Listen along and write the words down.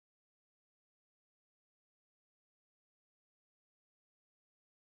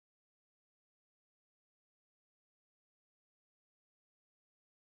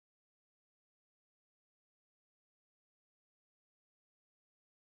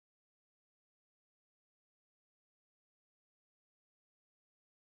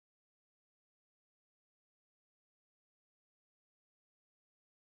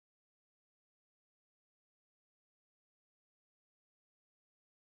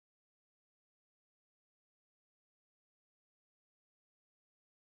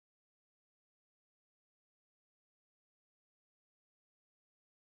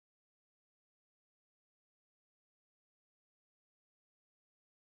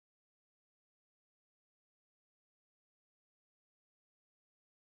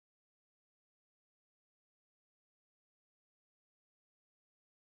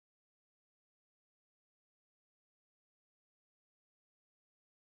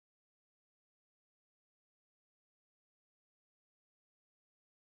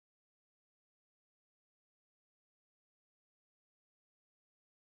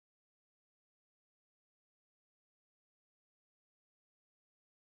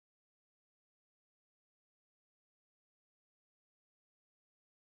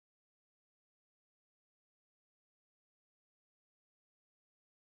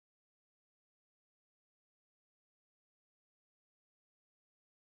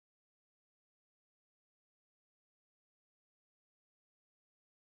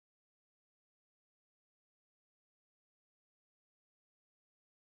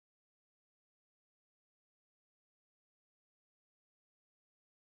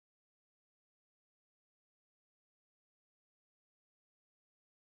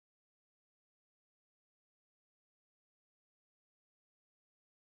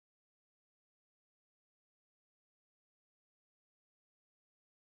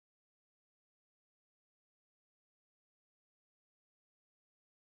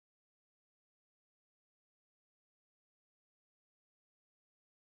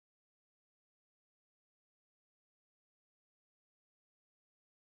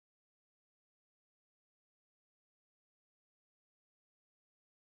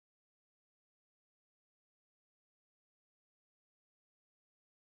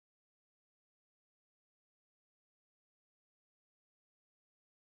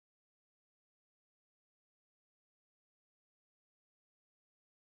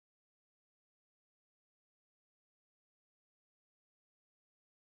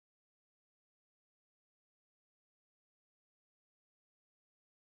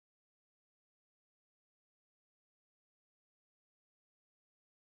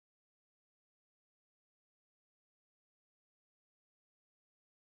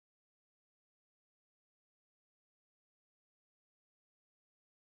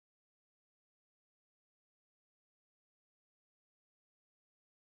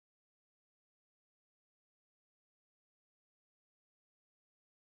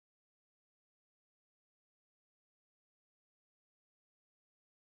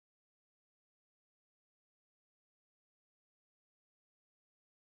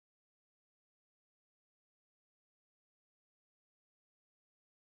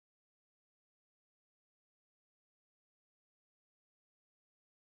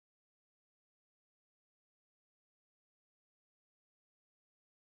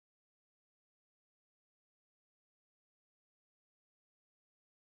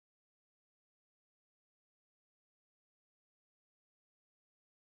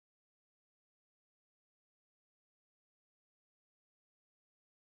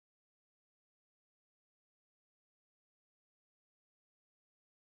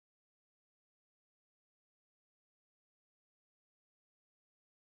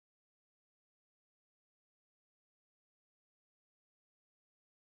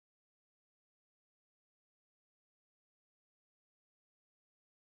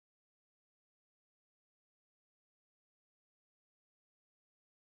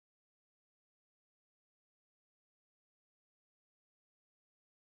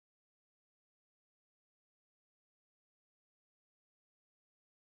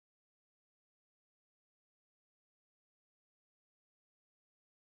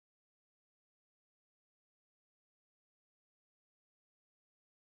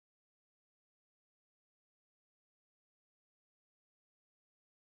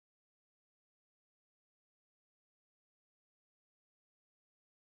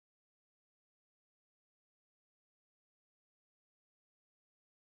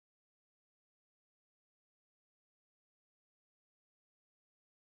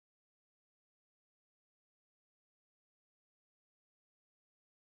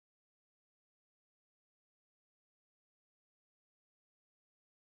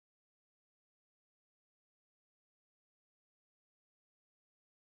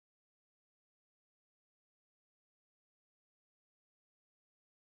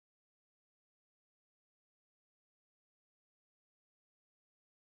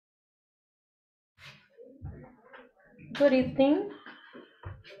Good evening.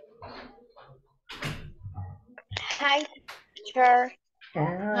 Hi, teacher.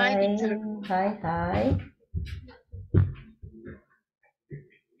 Hi, Hi. teacher. Hi.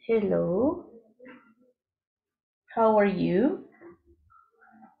 Hello. How are you?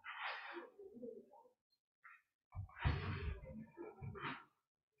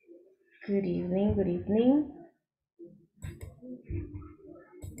 Good evening. Good evening.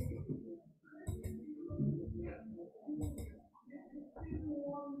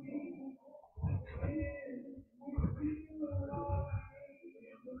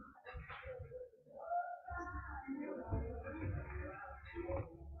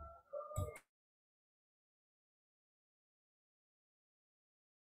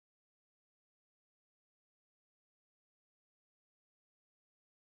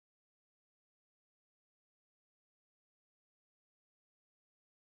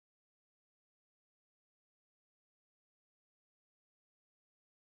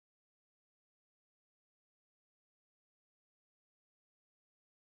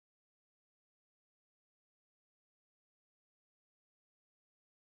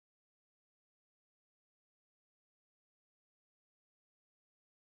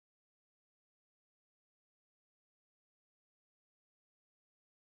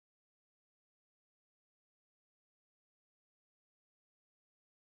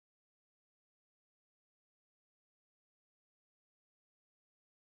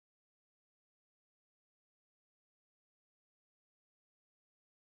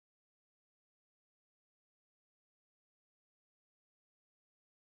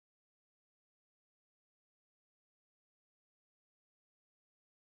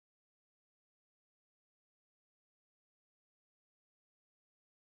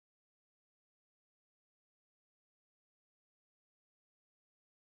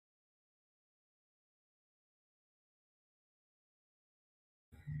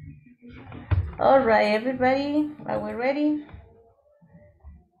 All right, everybody. Are we ready?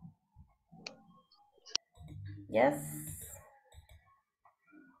 Yes.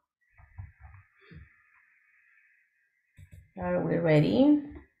 Are we ready?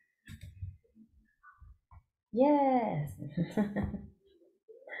 Yes.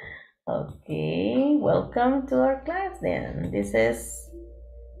 Okay. Welcome to our class then. This is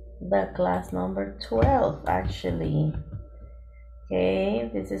the class number 12, actually. Okay.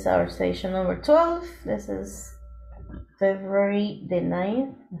 This is our session number 12. This is February the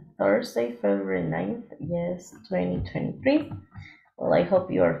 9th, Thursday, February 9th, yes, 2023. Well, I hope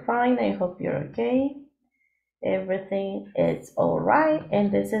you are fine. I hope you're okay. Everything is all right.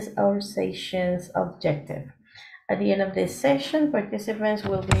 And this is our session's objective. At the end of this session, participants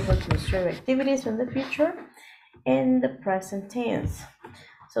will be able to share activities in the future and the present tense.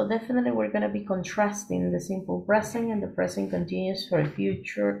 So definitely we're going to be contrasting the simple present and the present continuous for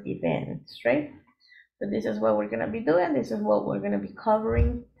future events, right? So this is what we're going to be doing. This is what we're going to be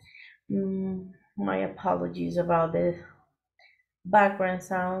covering. My apologies about the background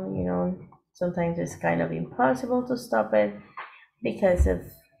sound. Sometimes it's kind of impossible to stop it because of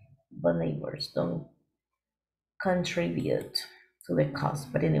the neighbors don't contribute to the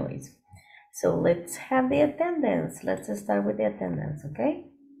cost. But anyways, so let's have the attendance. Let's start with the attendance, okay?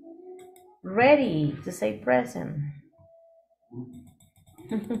 Ready to say present.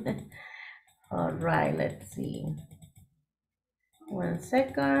 All right, let's see. 1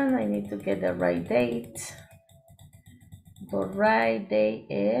 second, I need to get the right date. The right date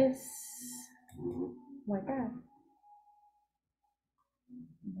is, oh my God,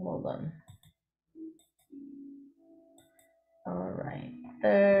 hold on. All right,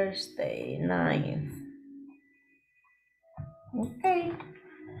 Thursday, 9th. Okay,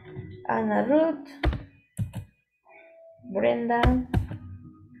 Ana Ruth, Brenda,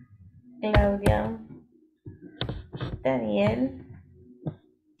 Claudia, Daniel,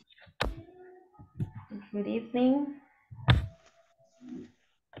 good evening.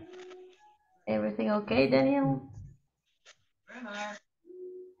 Everything okay, Daniel?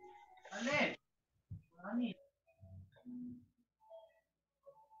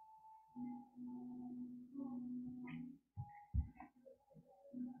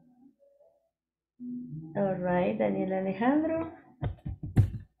 All right, Daniel Alejandro,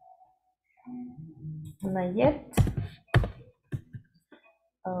 not yet.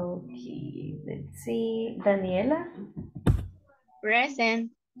 Okay, let's see. Daniela,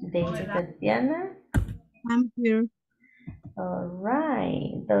 Present. Daisy Tatiana. I'm here. All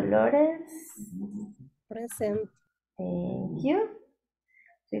right, Dolores. Present. Thank you.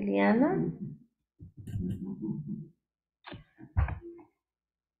 Juliana.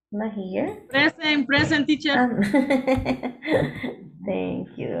 Not here? Present teacher. Thank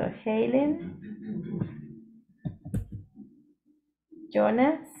you. Helen?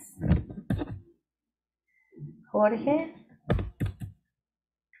 Jonas? Jorge?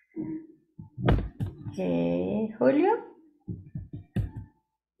 Okay. Julio?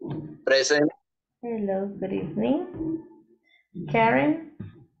 Present. Hello, good evening. Karen?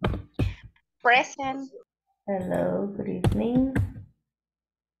 Present. Hello, good evening.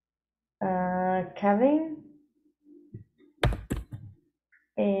 Kevin?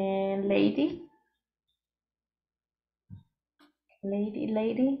 And Lady?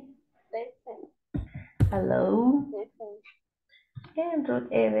 Lady? Present. Hello? Present. And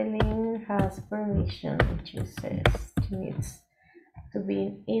Ruth Evelyn has permission, she says. She needs to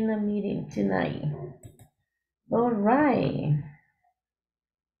be in a meeting tonight. All right.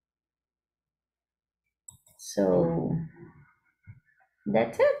 So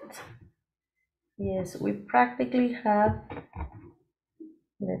that's it. Yes, we practically have,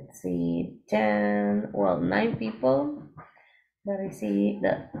 let's see, 9 people. But I see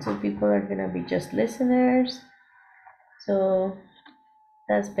that 2 people are gonna be just listeners. So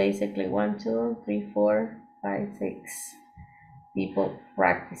that's basically 1, 2, 3, 4, 5, 6 people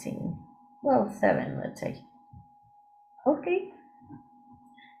practicing. Well, 7, let's say. Okay,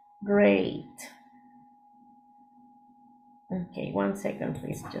 great. Okay, 1 second,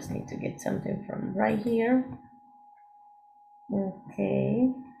 please. Just need to get something from right here.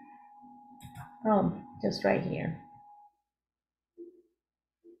 Okay. Oh, just right here.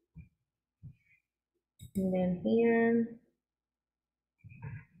 And then here.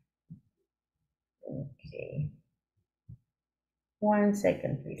 Okay. 1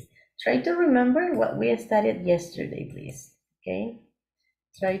 second, please. Try to remember what we studied yesterday, please. Okay.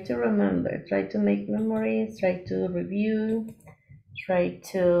 Try to remember. Try to make memories. Try to review. Try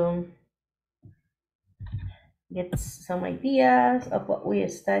to get some ideas of what we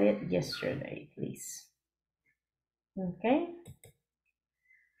studied yesterday, please. Okay.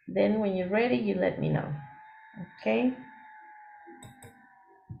 Then when you're ready, you let me know. Okay.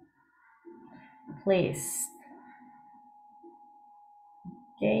 Please.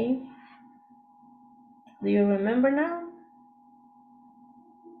 Okay. Do you remember now?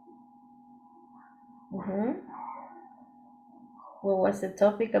 What was the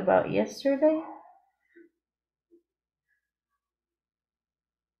topic about yesterday?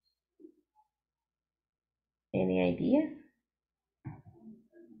 Any idea?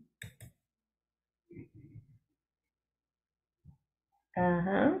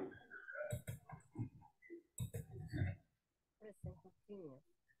 Uh-huh.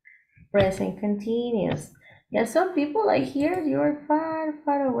 Present continuous. Yeah, some people I hear you're far,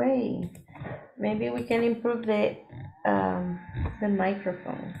 far away. Maybe we can improve the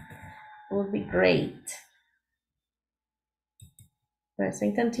microphone. It would be great.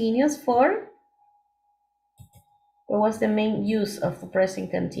 Present continuous for? What was the main use of the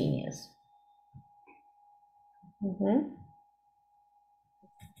present continuous?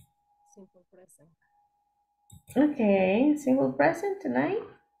 Simple present. Okay, simple present tonight.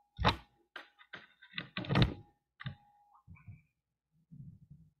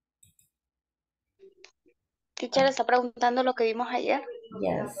 Teacher está preguntando lo que vimos ayer.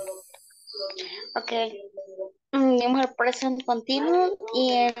 Yes. Ok. Vimos el present continuo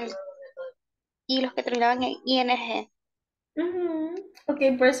y los que terminaban en ing. Ok,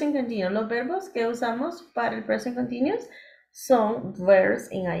 present continuous. Los verbos que usamos para el present continuous son verbs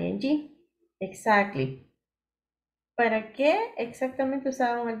en ing. Exactly. ¿Para qué exactamente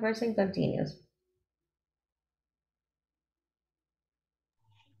usaban el present continuous?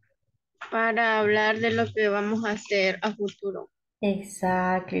 Para hablar de lo que vamos a hacer a futuro.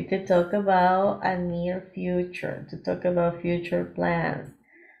 Exactly, to talk about a near future, to talk about future plans.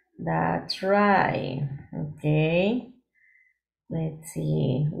 That's right. Okay. Let's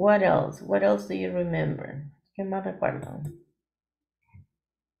see. What else? What else do you remember? ¿Qué más recuerdo?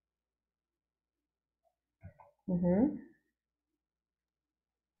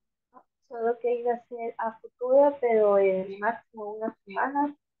 Solo que iba a ser a futuro, pero en máximo unas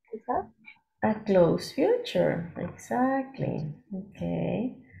semanas, quizás. A close future. Exactly.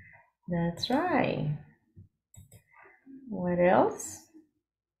 Okay. That's right. What else?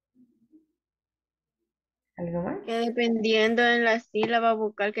 ¿Algo más? Que dependiendo en la sílaba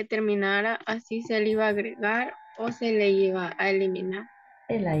vocal que terminara, así se le iba a agregar o se le iba a eliminar.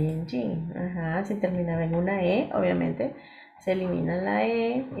 El ing. Ajá, si terminaba en una E, obviamente se elimina la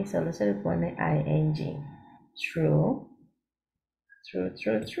E y solo se le pone ing. True.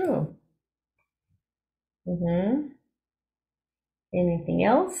 True. Anything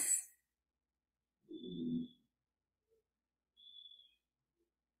else?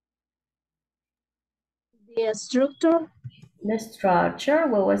 The structure. The structure,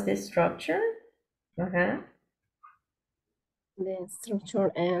 what was the structure? Uh-huh. The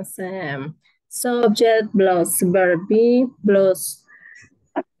structure is subject plus verb be plus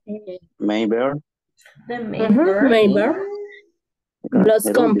Main verb. The main verb main in, verb plus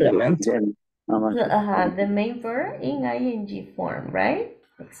El último. complement. Bien. Nada más. the main verb in ing form, right?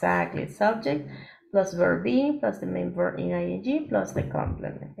 Exactly. Subject plus verb be plus the main verb in ing plus the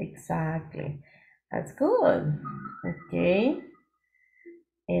complement. Exactly. That's good. Okay.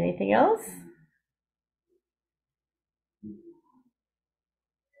 Anything else?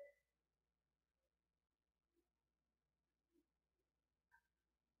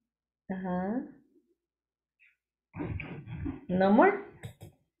 Uh-huh. No more?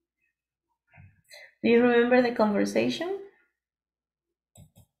 Do you remember the conversation?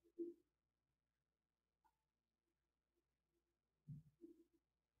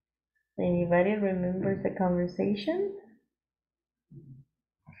 Anybody remembers the conversation?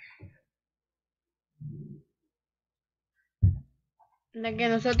 La que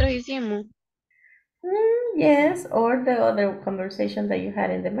nosotros hicimos. Yes, or the other conversation that you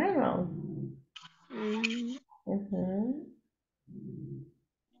had in the manual. Mhm.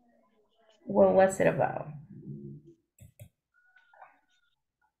 What was it about?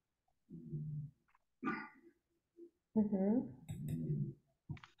 Mhm.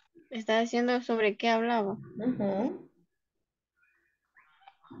 Estaba diciendo sobre qué hablaba. Mhm.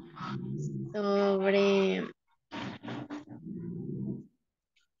 Sobre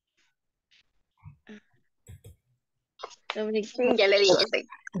ya le dije.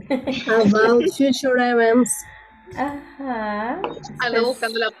 About future events. Ajá. Ando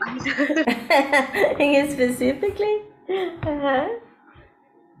buscando la página. And specifically, ajá.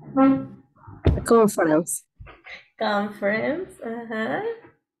 Conference. Conference, ajá.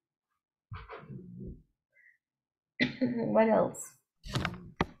 What else?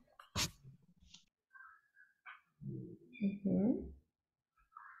 Mhm.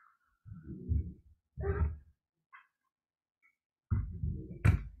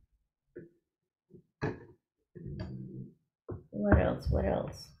 What else? What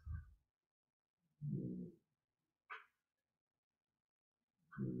else?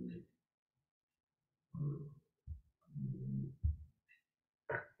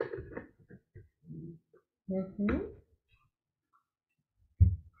 Mhm.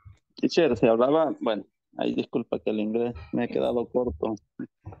 Teacher, se hablaba, bueno, ahí disculpa que el inglés me ha quedado corto.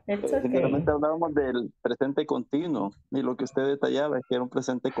 It's Pero okay. generalmente hablábamos del presente continuo y lo que usted detallaba es que era un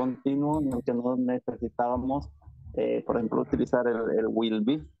presente continuo en el que no necesitábamos, por ejemplo, utilizar el will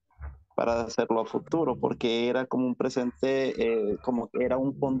be para hacerlo a futuro, porque era como un presente, como que era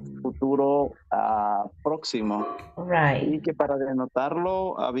un futuro próximo. Right. Y que para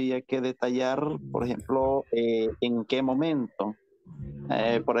denotarlo había que detallar, por ejemplo, en qué momento.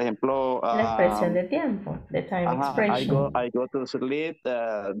 Por ejemplo, La expresión de tiempo, the time expression. I go to sleep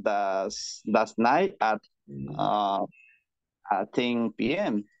last night at 10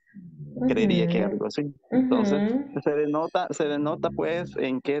 p.m. Creería que algo así. Entonces, se denota pues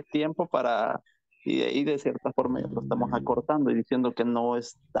en qué tiempo y de ahí de cierta forma ya lo estamos acortando y diciendo que no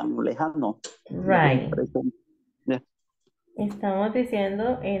es tan lejano. Right. Yeah. Estamos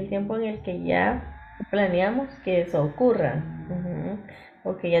diciendo el tiempo en el que ya planeamos que eso ocurra.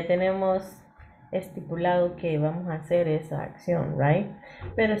 O que ya tenemos estipulado que vamos a hacer esa acción, right?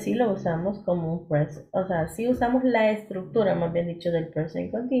 Pero sí lo usamos como un present, o sea, sí usamos la estructura, más bien dicho, del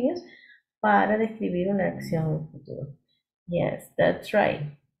present continuous para describir una acción en el futuro. Yes, that's right.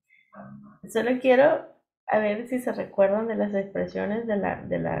 Solo quiero a ver si se recuerdan de las expresiones de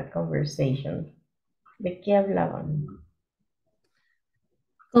la conversation. ¿De qué hablaban?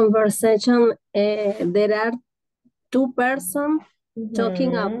 Conversation. There are two persons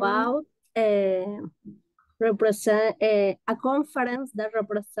talking about represent a conference that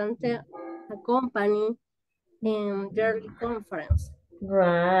represent a company in yearly conference.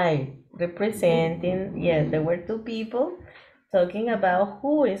 Right, representing, yes, there were two people talking about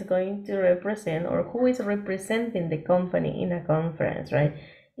who is going to represent or who is representing the company in a conference, right?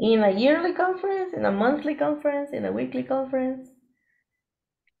 In a yearly conference, in a monthly conference, in a weekly conference,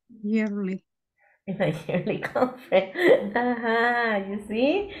 Yearly. in a yearly conference. You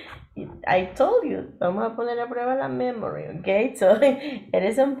see? I told you, vamos a poner a prueba la memory, okay? So it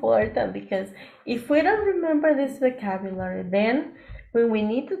is important because if we don't remember this vocabulary, then when we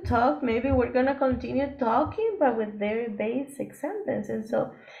need to talk, maybe we're gonna continue talking, but with very basic sentences.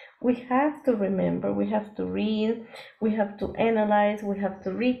 So We have to remember, we have to read, we have to analyze, we have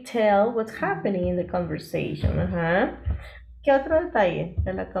to retell what's happening in the conversation. ¿Qué otro detalle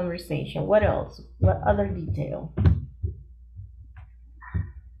de la conversation? What else? What other detail?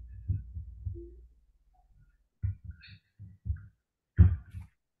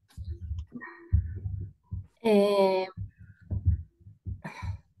 I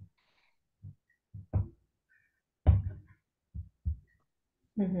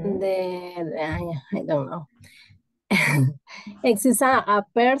don't know. Exists a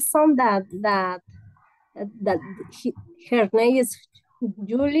person that her name is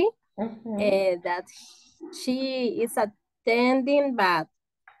Julie, that she is attending, but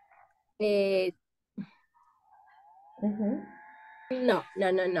no.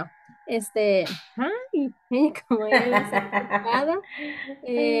 Como ella es ocupada,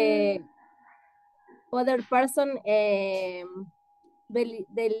 other person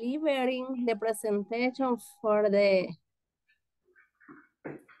delivering the presentation for the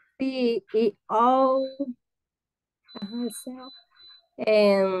CEO,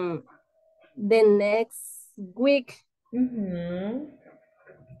 and the next week.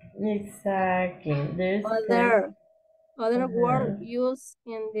 Exactly. There's other word used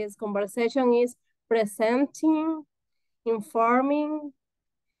in this conversation is presenting, informing,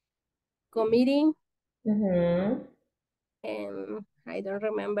 committing, and I don't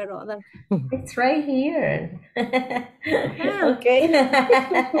remember other. It's right here. Okay.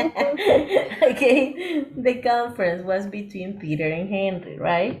 Okay. The conference was between Peter and Henry,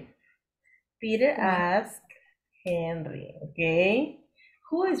 right? Peter asked Henry, okay,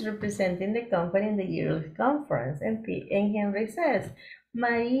 who is representing the company in the yearly conference? And Henry says,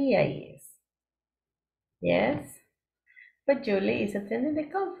 Maria is. Yes. But Julie is attending the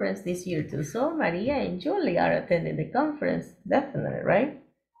conference this year too. So Maria and Julie are attending the conference, definitely, right?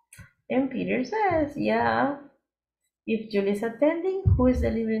 And Peter says, yeah. If Julie is attending, who is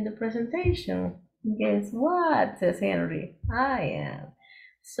delivering the presentation? Guess what, says Henry. I am.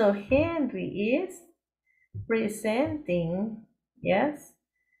 So Henry is presenting, yes?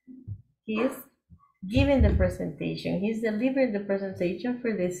 He's giving the presentation. He's delivering the presentation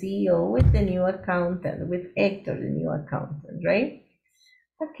for the CEO with the new accountant, with Hector, the new accountant, right?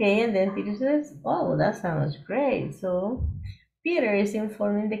 Okay, and then Peter says, oh, that sounds great. So Peter is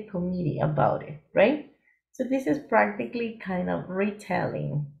informing the committee about it, right? So this is practically kind of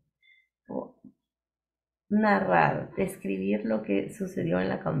retelling, narrar, describir lo que sucedió en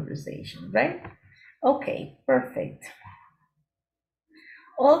la conversation, right? Okay, perfect.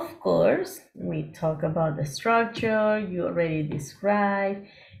 Of course, we talk about the structure, you already described,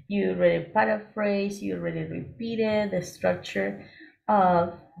 you already paraphrase, you already repeated the structure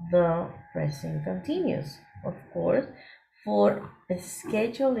of the present continuous. Of course, for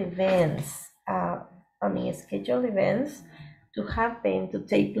scheduled events, scheduled events to happen, to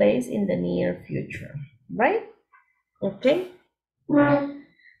take place in the near future, right? Okay.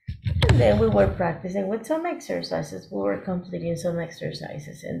 And then we were practicing with some exercises. We were completing some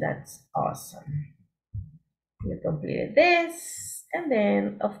exercises, and that's awesome. We completed this, and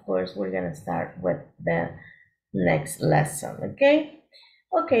then, of course, we're gonna start with the next lesson, okay?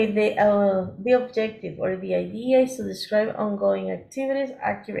 Okay, the objective or the idea is to describe ongoing activities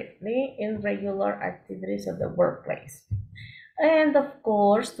accurately in regular activities of the workplace. And of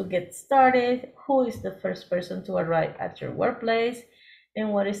course, to get started, who is the first person to arrive at your workplace?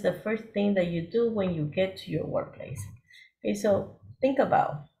 And what is the first thing that you do when you get to your workplace? Okay, so think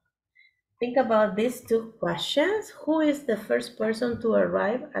about these two questions. Who is the first person to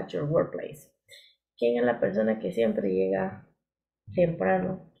arrive at your workplace? ¿Quién es la persona que siempre llega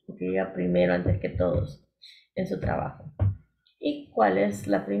temprano, que llega primero antes que todos en su trabajo? ¿Y cuál es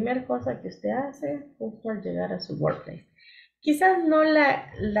la primera cosa que usted hace justo al llegar a su workplace? Quizás no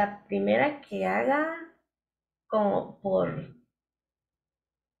la primera que haga como por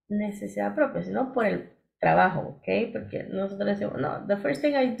necesidad propia, sino por el trabajo, ¿ok? Porque nosotros decimos, no, the first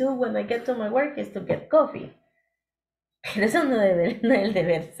thing I do when I get to my work is to get coffee. Pero eso no es el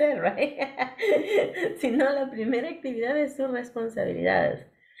deber ser, right? Sino la primera actividad es sus responsabilidades.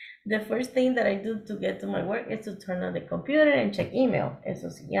 The first thing that I do to get to my work is to turn on the computer and check email. Eso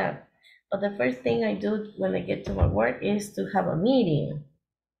sí, ya. But the first thing I do when I get to my work is to have a meeting.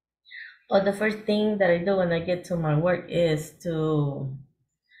 Or the first thing that I do when I get to my work is to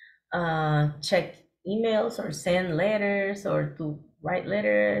check emails or send letters or to write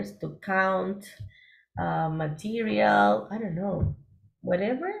letters, to count material, I don't know,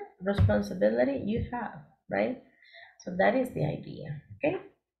 whatever responsibility you have, right? So that is the idea, okay?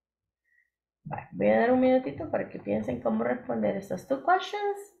 Voy a dar un minutito para que piensen cómo responder estas two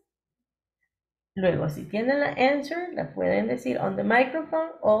questions Luego, si tienen la answer, la pueden decir on the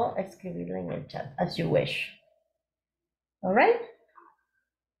microphone o escribirla en el chat, as you wish. All right?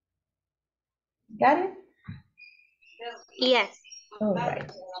 Got it? Yes. All right,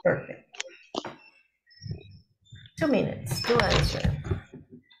 perfect. 2 minutes to answer.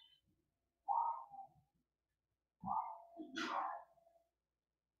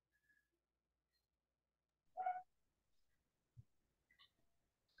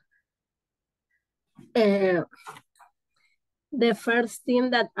 The first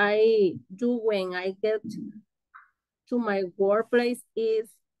thing that I do when I get to my workplace is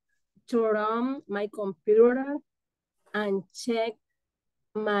turn on my computer and check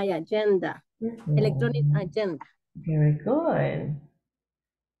my agenda, electronic agenda. Very good.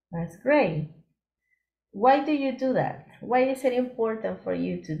 That's great. Why do you do that? Why is it important for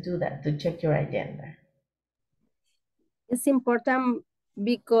you to do that, to check your agenda? It's important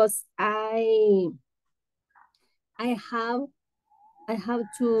because I have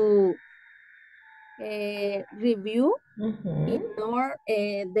to review ignore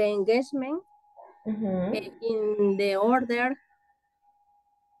the engagement in the order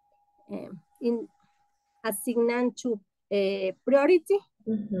in assigned to priority.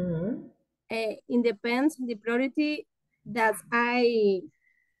 It depends the priority that I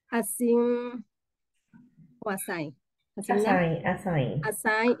assign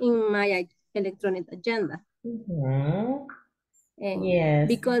in my electronic agenda. Yes.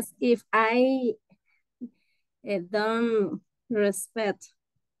 Because if I don't respect.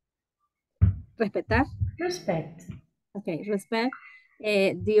 Okay, respect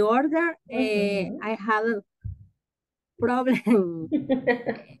the order. I have a problem.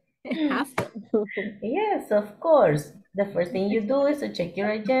 Yes, of course. The first thing you do is to check your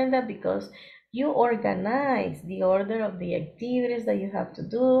agenda because you organize the order of the activities that you have to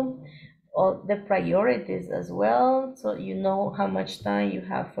do, or the priorities as well, so you know how much time you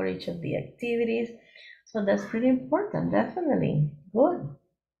have for each of the activities. So that's pretty important, definitely. Good.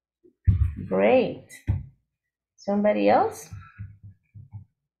 Great. Somebody else?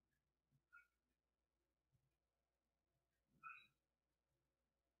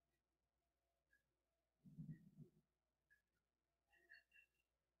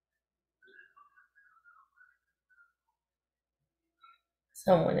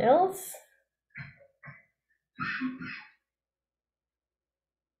 Someone else?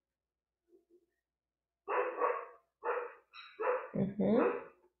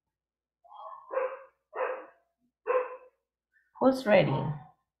 Who's ready?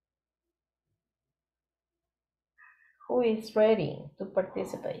 Who is ready to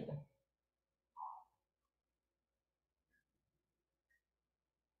participate?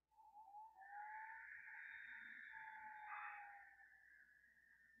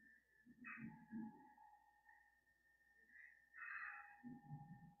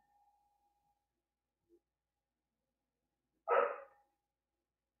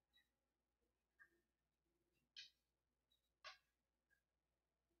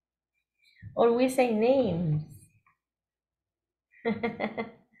 Or we say names.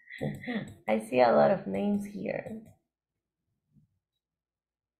 I see a lot of names here.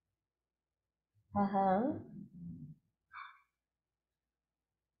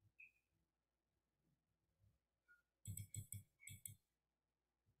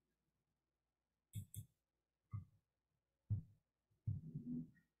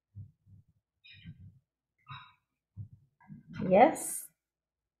 Yes.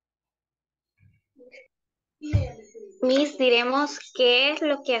 Miss, diremos qué es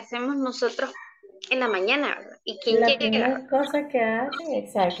lo que hacemos nosotros en la mañana, ¿verdad? Y quién La llega. primera cosa que hacen,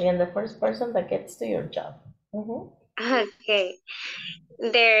 exactly, and the first person that gets to your job. Okay.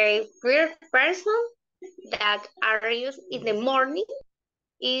 The first person that are used in the morning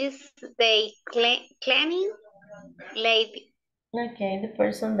is the cleaning lady. Okay, the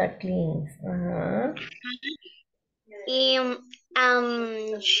person that cleans.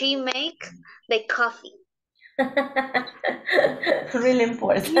 She make the coffee. Really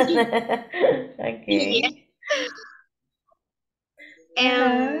important. Okay. Yeah.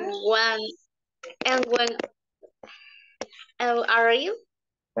 And when are you?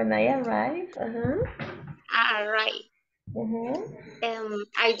 When I arrive, Right.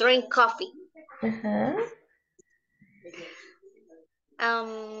 I drink coffee. Yeah.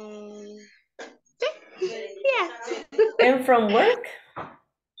 And from work?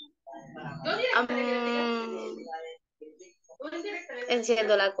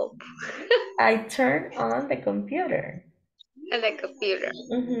 Enciendo la compu. I turn on the computer. And the computer.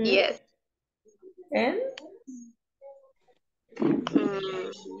 Yes. And?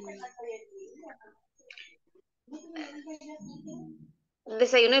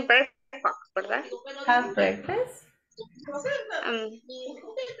 Desayuno y breakfast, ¿verdad? Have breakfast?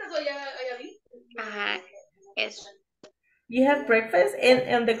 Ajá, eso. You have breakfast and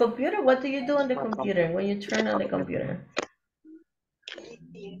on the computer? What do you do on the computer when you turn on the computer?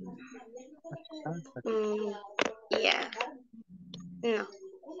 Yeah. No.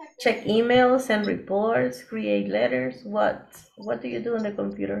 Check emails and reports, create letters. What do you do on the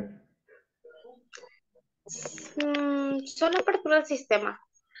computer? Solo apertura el sistema.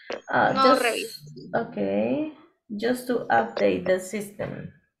 No Just reviso. okay. Just to update the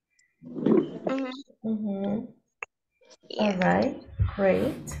system. Yeah. All right,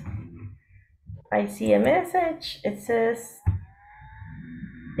 great. I see a message. It says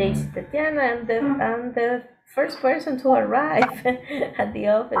Daisy Tatiana. I'm the first person to arrive at the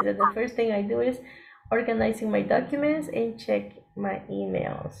office, and the first thing I do is organizing my documents and check my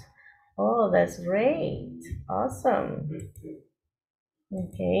emails. Oh, that's great. Awesome.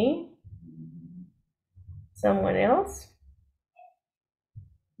 Okay. Someone else?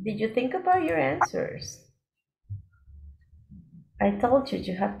 Did you think about your answers? I told you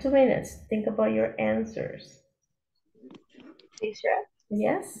you have 2 minutes. Think about your answers. Teacher,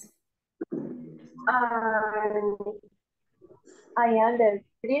 Yes? I am the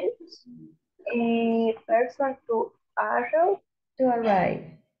first person to arrive. To arrive.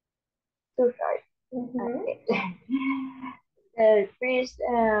 Okay. The first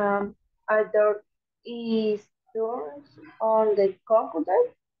adult is turned on the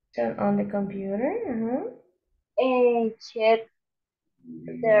computer Turn on the computer. and check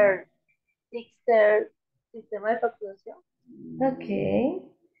their sistema de facturación. Okay.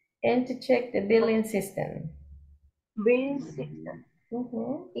 And to check the billing system. Billing system.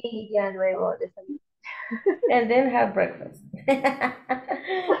 Y ya luego desayuno. And then have breakfast.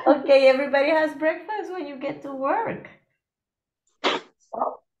 Okay, everybody has breakfast when you get to work.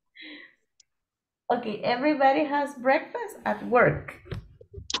 Okay, everybody has breakfast at work.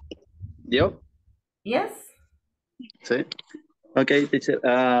 Yo. Yes? Sí. Ok, teacher.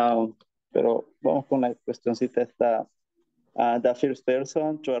 Pero vamos con la cuestioncita esta. The first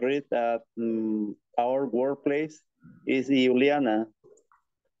person to read at our workplace is Juliana.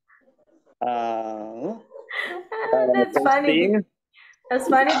 That's funny. That's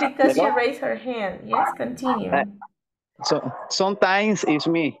funny because she raised her hand. Yes, continue. So sometimes it's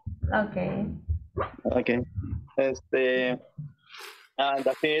me. Okay. Okay. The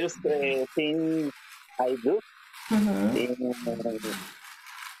first thing I do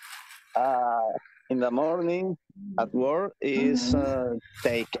in the morning at work is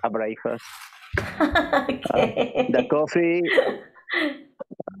take a breakfast. Okay. The coffee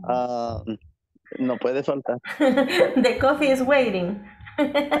no puede faltar. The coffee is waiting.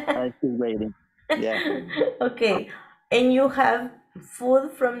 It's waiting. Yeah. Okay. And you have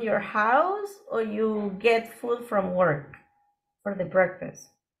food from your house or you get food from work for the breakfast?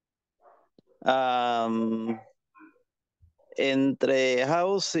 Entre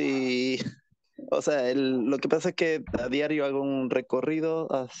house y... O sea, lo que pasa es que a diario hago un recorrido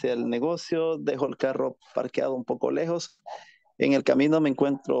hacia el negocio, dejo el carro parqueado un poco lejos. En el camino me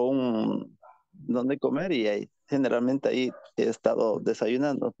encuentro donde comer y generalmente ahí he estado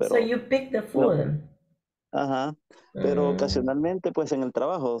desayunando. Pero so you pick the food? No. Ajá, pero ocasionalmente pues en el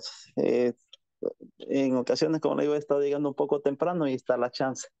trabajo, en ocasiones como le digo he estado llegando un poco temprano y está la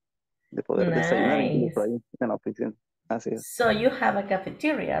chance de poder desayunar incluso ahí en la oficina. Así es. So you have a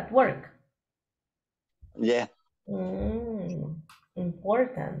cafeteria at work? Yeah.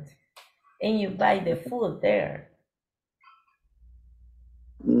 Important. And you buy the food there?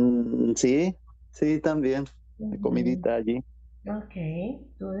 Sí, también. Comidita allí. Okay,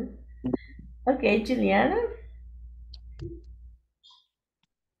 good. Okay, Juliana.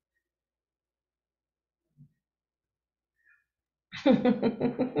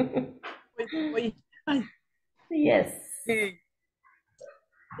 Yes.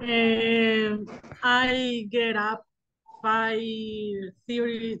 I get up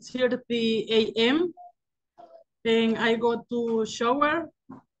 5:30 a.m. Then I go to shower.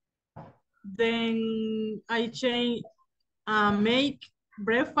 Then I change, make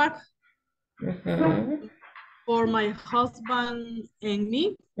breakfast for my husband and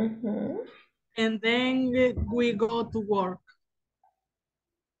me. And then we go to work.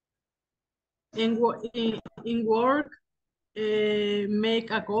 In work,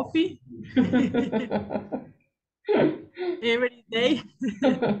 make a coffee every day.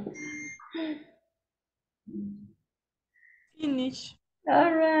 Finish.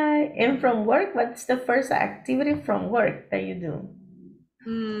 All right. And from work, what's the first activity from work that you do?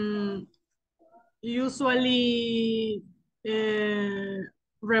 usually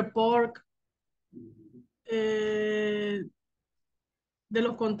report de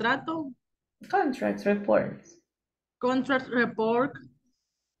los contratos. Contracts reports. Contract report.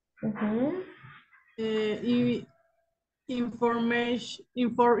 Y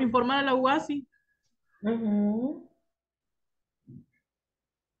informar a la UASI.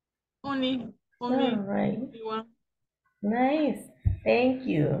 Only. All right. Nice. Thank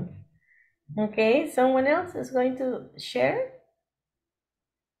you. Okay, someone else is going to share.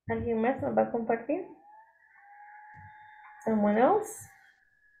 ¿Alguien más nos va a compartir? Someone else?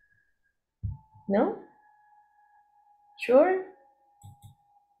 No? Sure?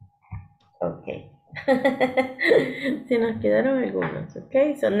 Okay. Se nos quedaron algunos.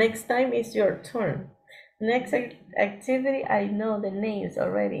 Okay, so next time is your turn. Next activity, I know the names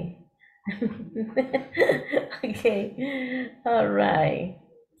already. Okay, all right.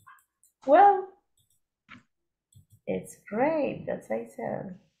 Well, it's great, as I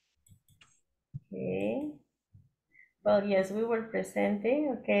said. Okay. Well, yes, we were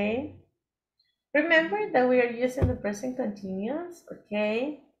presenting, okay. Remember that we are using the present continuous,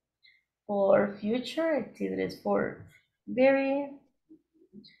 okay, for future activities, for very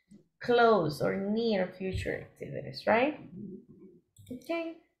close or near future activities, right?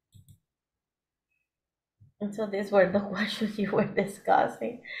 Okay. And so these were the questions you were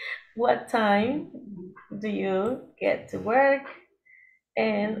discussing. What time do you get to work?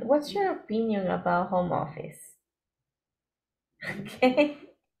 And what's your opinion about home office? Okay.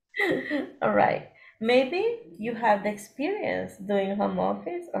 All right. Maybe you have the experience doing home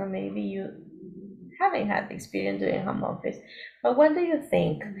office, or maybe you haven't had the experience doing home office. But what do you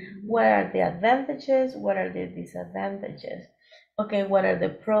think? What are the advantages? What are the disadvantages? Okay, what are the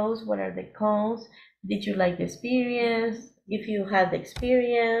pros? What are the cons? Did you like the experience? If you had the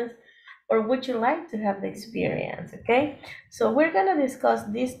experience, or would you like to have the experience? Okay, so we're gonna discuss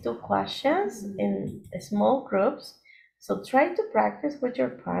these two questions in small groups. So try to practice with your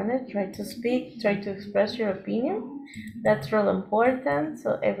partner, try to speak, try to express your opinion. That's real important,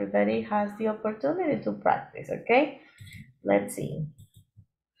 so everybody has the opportunity to practice, okay? Let's see.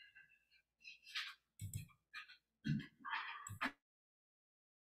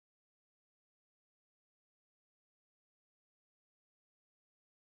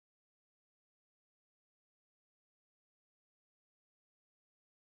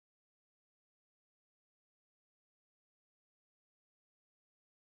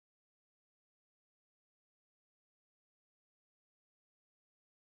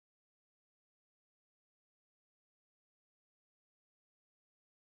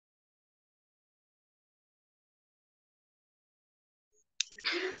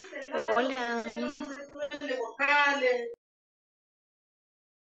 Hola.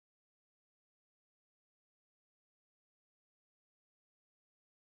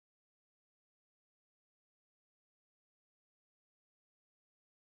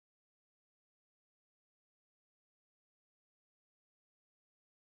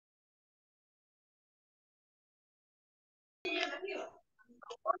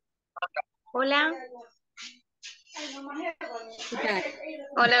 Hola.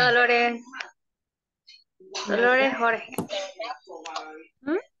 Hola, Dolores. Dolores Jorge.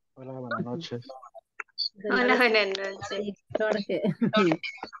 Hola, buenas noches. Hola, buenas noches. Jorge.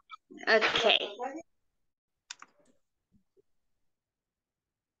 Okay.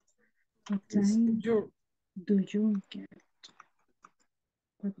 What time do you get?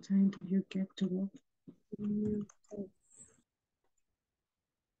 What time do you get to work?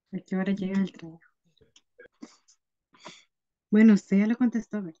 ¿A qué hora llega el trabajo? Bueno, usted ya lo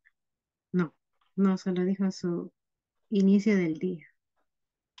contestó, ¿verdad? No, no, solo dijo su inicio del día.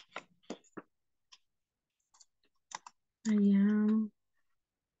 Allá.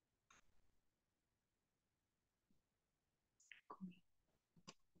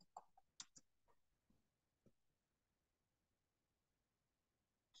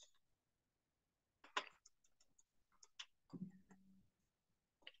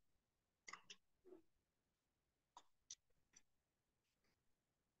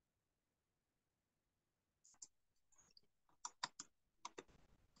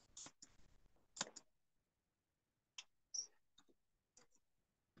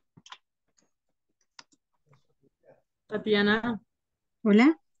 Tatiana,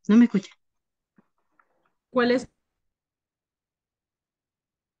 Hola, no me escucha. ¿cuál es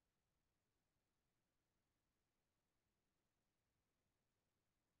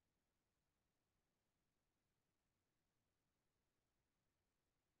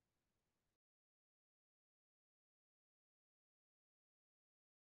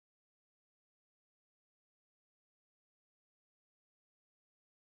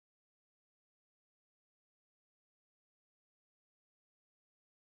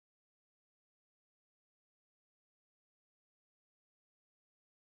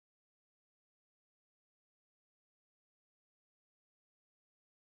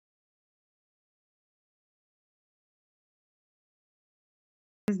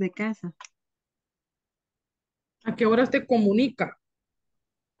desde casa. ¿A qué horas te comunica?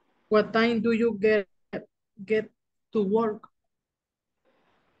 What time do you get to work?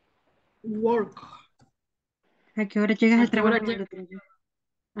 Work. ¿A qué hora llegas ¿A al qué hora trabajo al otro día?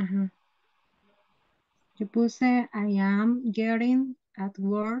 Ajá. Yo puse I am getting at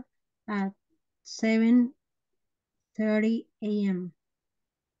work at 7:30 a.m.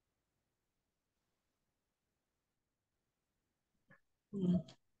 Mm.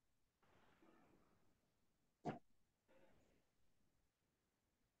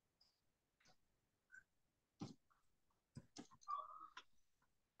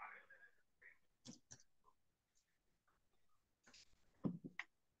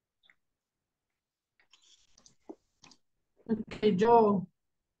 Ok,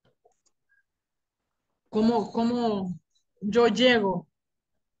 ¿cómo yo llego?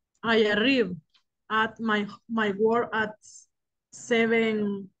 I arrive at my work at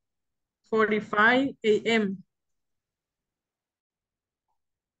 7:45 a.m.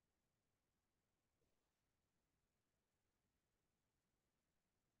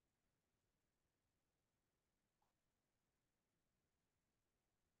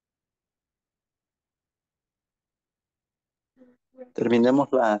 Terminemos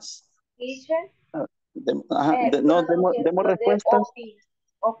las... Teacher, no, perdón, demos lo de respuestas.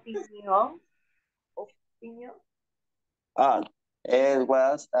 opinión, opinión. What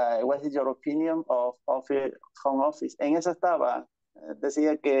is your opinion of home office? En eso estaba,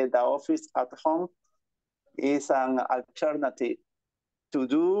 decía que the office at home is an alternative to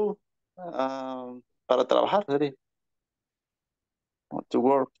do, para trabajar, sería, to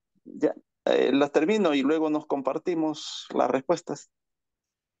work. Ya, las termino y luego nos compartimos las respuestas.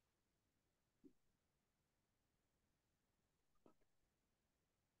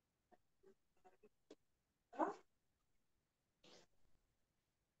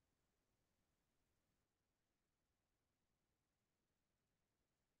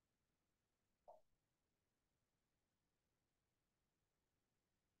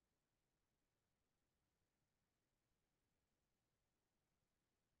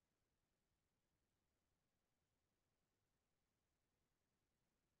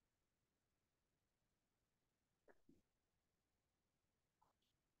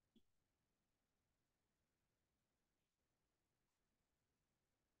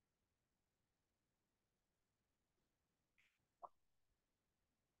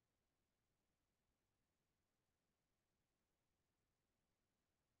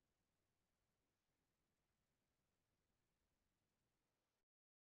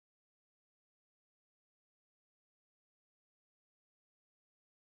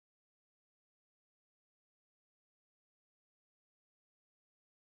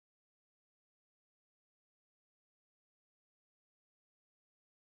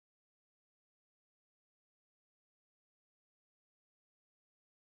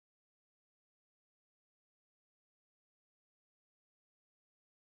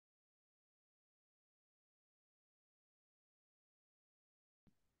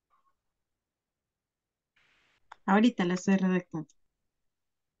 Ahorita la estoy redactando.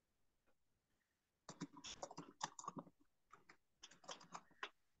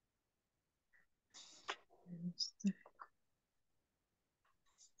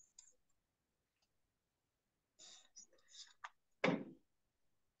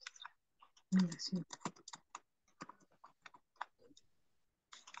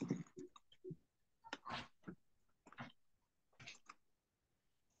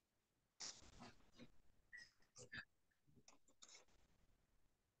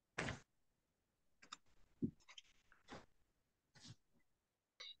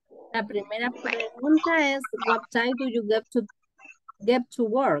 La primera pregunta es, what time do you get to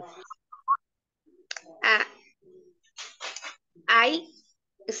work? I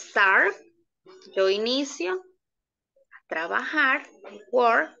start, yo inicio a trabajar,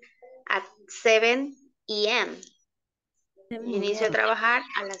 work at 7 a.m. Inicio a trabajar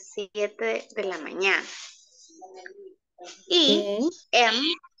a las 7 de la mañana. Y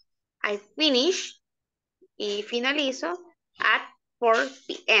I finish y finalizo at 4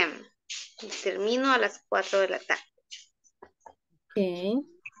 p.m. Y termino a las 4 de la tarde.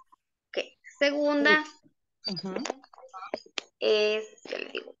 Ok. Segunda es, ya le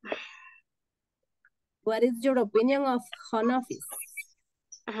digo. What is your opinion of home office?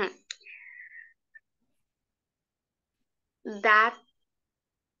 That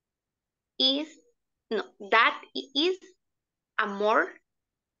is amor,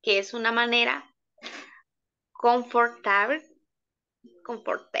 que es una manera confortable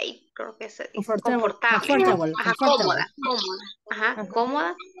Comfortable, creo que se dice. Comfortable. Confortable. Comfortable. Ajá, Comfortable. cómoda. Ajá, Ajá.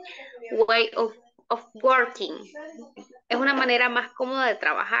 cómoda. Way of working. Es una manera más cómoda de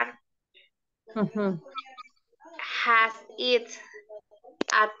trabajar. Ujú. Has it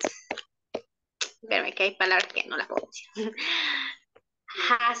at. Espérame, que hay palabras que no las puedo decir.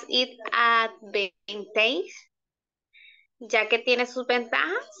 Has it advantage, ya que tiene sus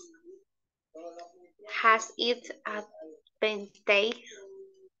ventajas. Has it advantage,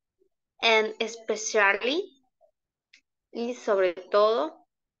 and especially, y sobre todo,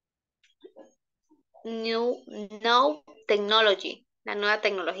 no technology, la nueva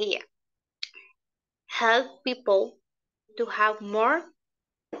tecnología. Help people to have more.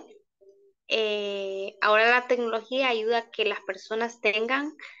 Ahora la tecnología ayuda a que las personas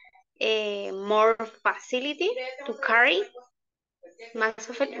tengan more facility to carry, más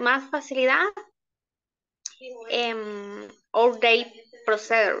facilidad, all day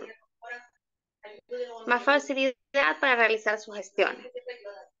procedure, más facilidad para realizar su gestión.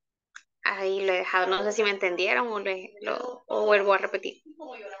 Ahí lo he dejado, no sé si me entendieron o vuelvo a repetir.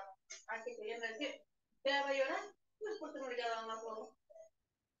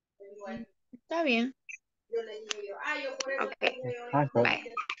 Está bien. Ok, Exacto.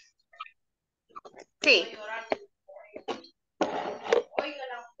 bye. Sí.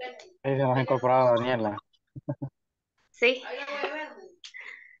 Ahí se nos ha incorporado Daniela. Sí.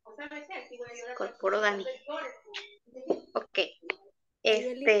 Corporo Dani. Ok.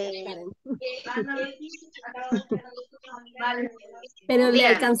 Karen. Pero le Dígame.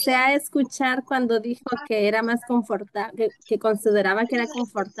 alcancé a escuchar cuando dijo que era más confortable, que consideraba que era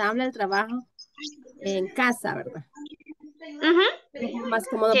confortable el trabajo en casa, ¿verdad? Más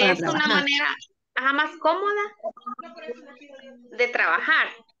cómodo Que para es una trabajar. manera más cómoda de trabajar,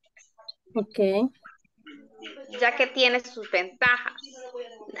 Ok. ya que tiene sus ventajas.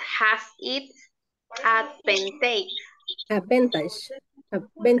 Has it advantage. Advantage.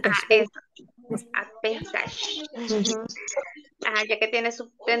 Advantage. Es advantage. Ujú. Ya que tiene sus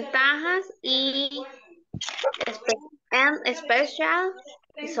ventajas y especial,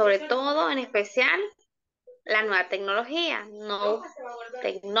 y sobre todo, en especial, la nueva tecnología, no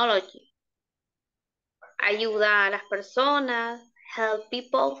technology. Ayuda a las personas, help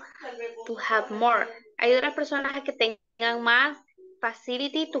people to have more. Ayuda a las personas a que tengan más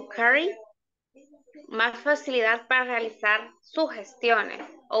facility to carry, más facilidad para realizar sus gestiones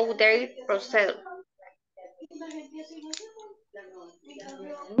o their procedure.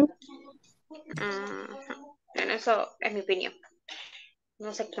 Bueno, eso es mi opinión.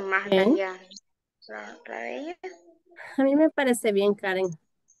 No sé qué más Bien. daría otra de ellas. A mí me parece bien, Karen.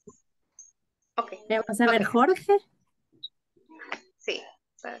 Ok. Vamos a ver, Jorge. Sí.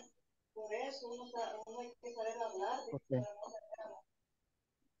 Okay.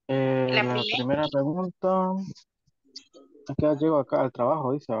 La La primera pregunta. ¿A qué hora llego acá al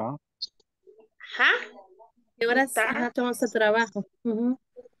trabajo? Dice, ¿va? Ajá. ¿Qué horas tomas tu trabajo? Ujú.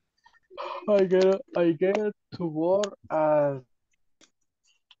 I get to work at...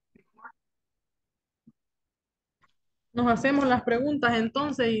 Nos hacemos las preguntas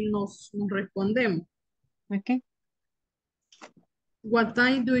entonces y nos respondemos. Ok. What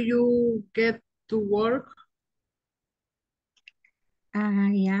time do you get to work?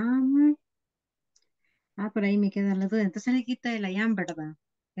 I am. Por ahí me queda la duda. Entonces le quito el I am, ¿verdad?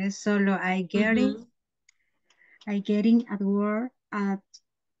 Es solo I getting at work at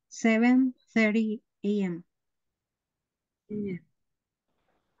 7:30 a.m. Yeah.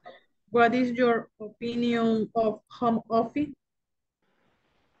 What is your opinion of home office?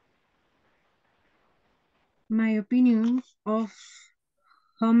 My opinion of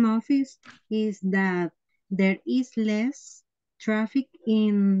home office is that there is less traffic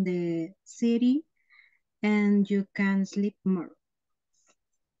in the city and you can sleep more.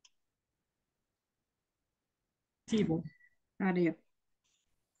 Sí, Ahora yo.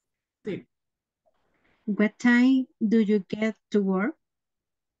 sí. What time do you get to work?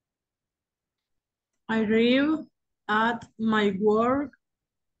 I arrive at my work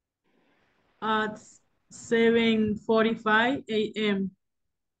at 7:45 a.m.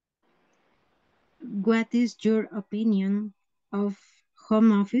 What is your opinion of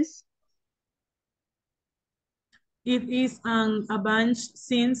home office? It is an advantage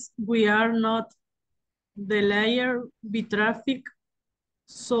since we are not delayed by traffic,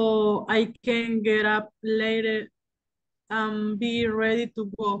 so I can get up later and be ready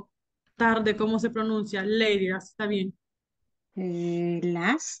to go. Tarde, ¿cómo se pronuncia? Later, así está bien.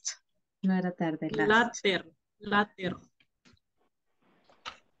 Last. No era tarde, last. Later.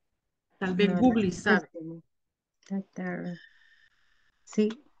 Tal vez No, Google sabe. Later. Sí,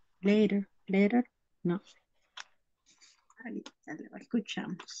 later, later, no. Ahorita lo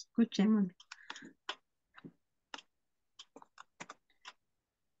escuchamos, escuchemos.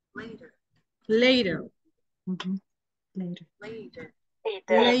 Later. Later. Ujú, later. Later.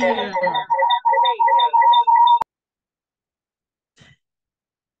 Later.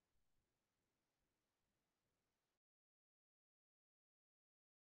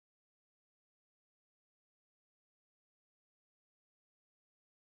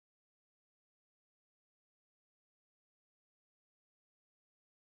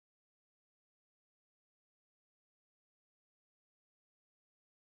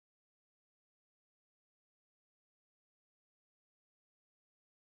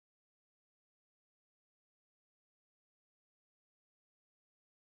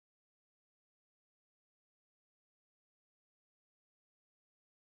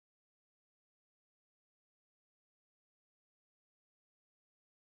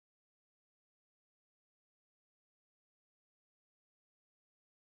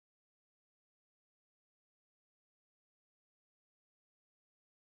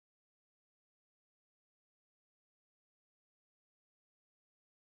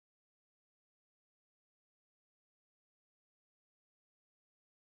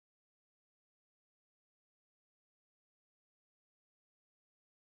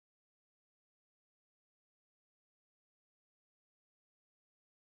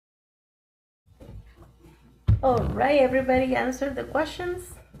 All right, everybody answered the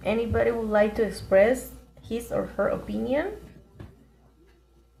questions. Anybody would like to express his or her opinion?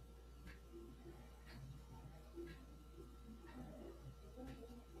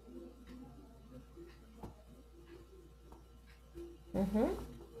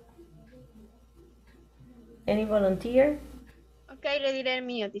 Any volunteer? Okay, le diré el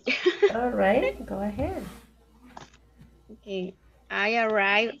mío, teacher. All right, go ahead. Okay, I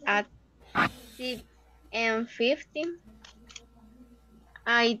arrived at 6:50.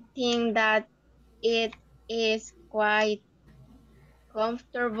 I think that it is quite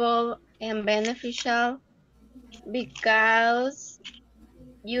comfortable and beneficial because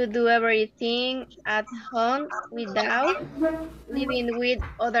you do everything at home without living with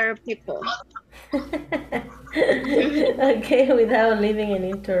other people. Okay, without living and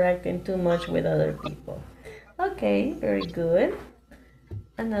interacting too much with other people. Okay, very good.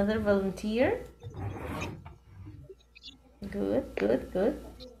 Another volunteer? Good, good, good.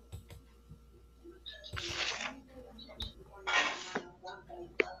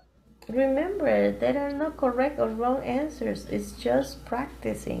 Remember, there are no correct or wrong answers. It's just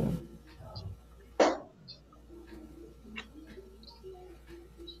practicing.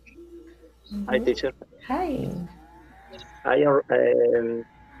 Hi, teacher. Hi.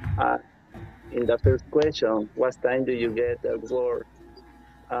 In the first question, what time do you get at work?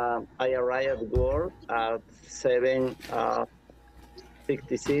 I arrive at work at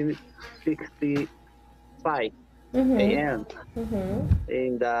 7:65 a.m.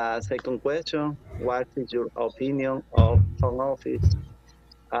 In the second question, what is your opinion of home office?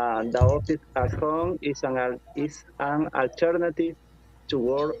 The office at home is an alternative to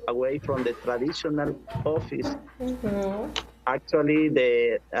work away from the traditional office. Actually,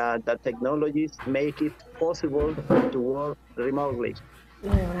 the technologies make it possible to work remotely.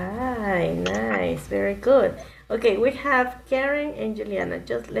 Right, nice, very good. Okay, we have Karen and Juliana.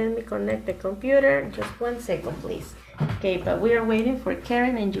 Just let me connect the computer. Just 1 second, please. Okay, but we are waiting for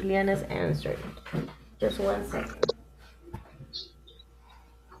Karen and Juliana's answer. Just 1 second.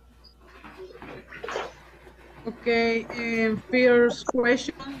 Okay, first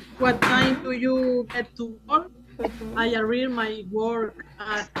question, what time do you get to work? I arrive my work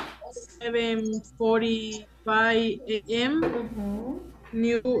at 7:45 a.m.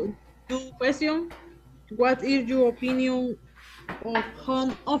 New question, what is your opinion of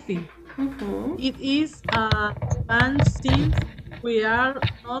home office? It is advanced since we are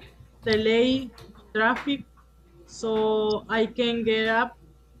not delayed traffic, so I can get up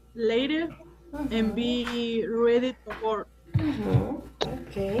later and be ready to work.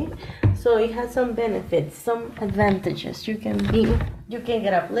 Okay, so it has some benefits, some advantages. You can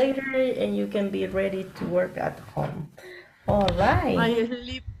get up later and you can be ready to work at home. All right.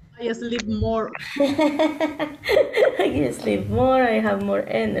 I sleep more. I sleep more. I have more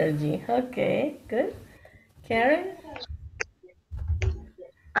energy. Okay, good. Karen.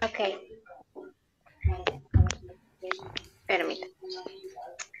 Okay. Permítame.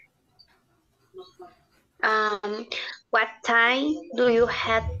 What time do you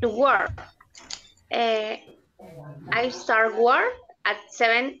have to work? I start work at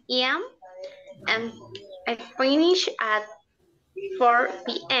 7 a.m. and I finish at 4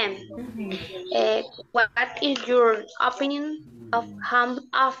 p.m. What is your opinion of home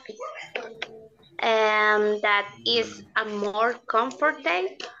office? That is a more comfortable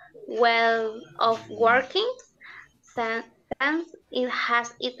way of working since it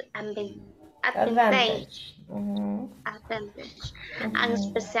has its advantage, and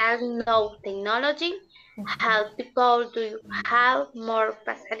especially now technology help people to have more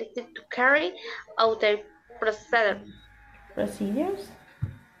facility to carry out their Procedures?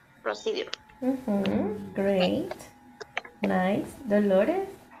 procedure. Great. Nice. Dolores?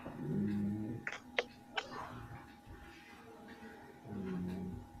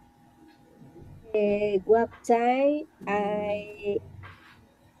 What time I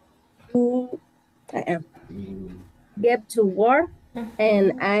do get to work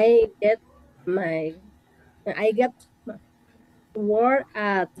and I get to work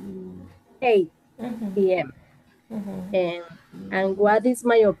at 8 p.m. And what is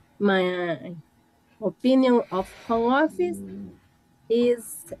my opinion of home office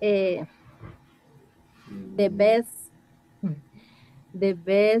is the best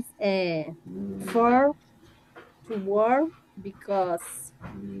for to work because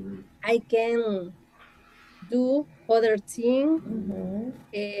I can do other things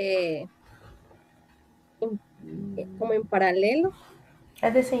como en paralelo.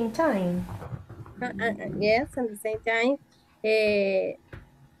 At the same time? Yes, at the same time.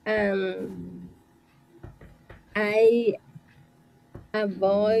 I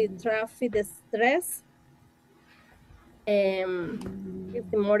avoid traffic stress.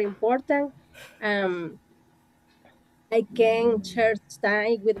 It's more important. I can share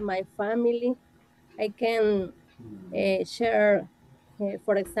time with my family. I can share,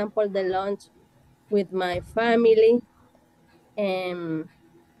 for example, the lunch with my family.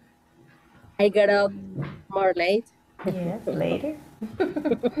 I get up more late. Yes, later.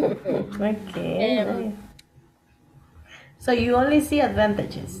 Okay, nice. So you only see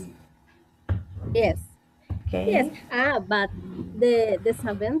advantages? Yes. Okay. Yes. But the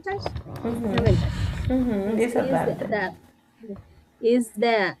disadvantage, disadvantage is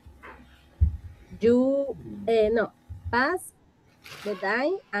that you pass the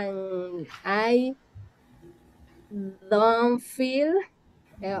time and I don't feel,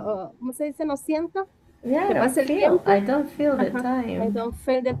 ¿cómo se dice? No siento. Yeah, Que pase el tiempo. I don't feel the time. I don't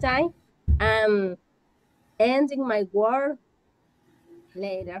feel the time. I'm ending my work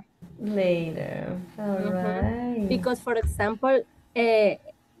later. All right. Because, for example,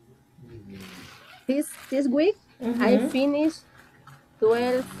 this week I finished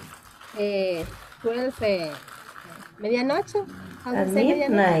 12 medianoche. At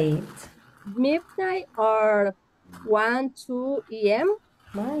midnight. Midnight or 1, 2 a.m.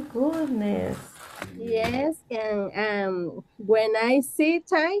 My goodness. Yes, and when I see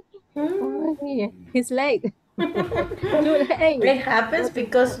time, it's late. Too late. It happens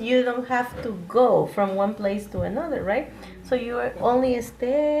because you don't have to go from one place to another, right? So you are only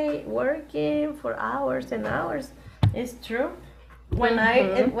stay working for hours and hours. It's true. When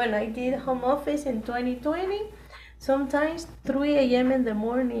I did home office in 2020, sometimes 3 a.m. in the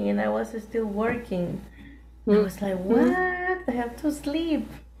morning and I was still working. I was like, what? I have to sleep.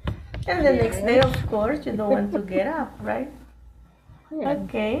 And the next day, of course, you don't want to get up, right?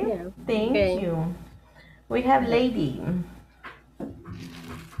 Okay, thank you. We have Lady.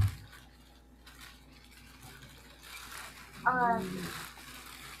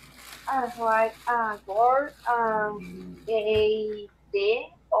 Like work a day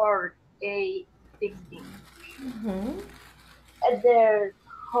or a 16. At the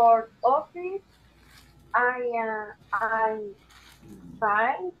court office, I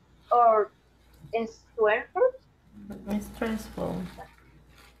find or stressful. It's stressful.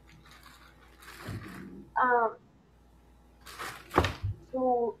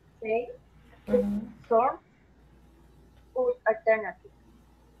 To say sort good alternative.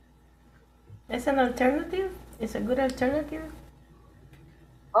 It's an alternative? It's a good alternative?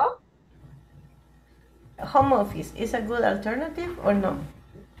 Oh? Home office is a good alternative or no?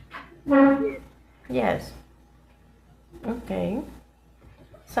 Yes. Okay.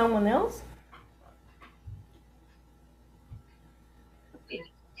 Someone else?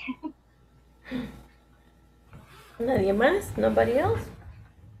 ¿Nadie más? Nobody else?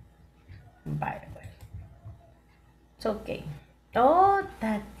 Bye. It's okay. Oh,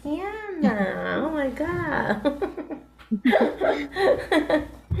 Tatiana. Oh my God.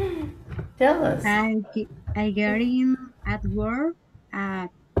 Tell us. I get in at work at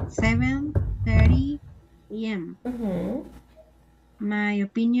 7:30 a.m. My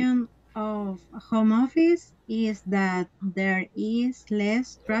opinion of home office is that there is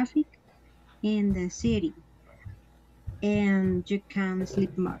less traffic in the city and you can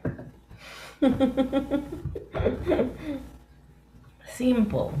sleep more.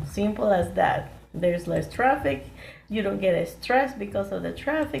 Simple as that. There's less traffic, you don't get stressed because of the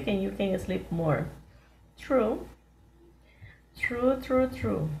traffic, and you can sleep more. True.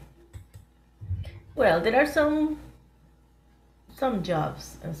 True. Well, there are some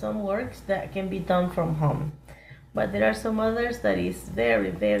jobs and some works that can be done from home, but there are some others that is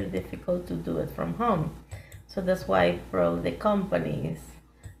very difficult to do it from home. So that's why probably the companies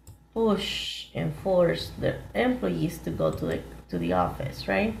push and force their employees to go to the office,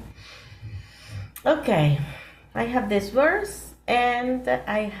 right? Okay, I have this verse and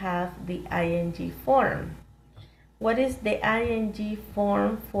I have the ing form. What is the ing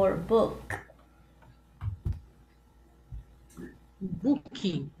form for book?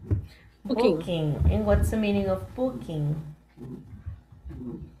 Booking. Booking. And what's the meaning of booking?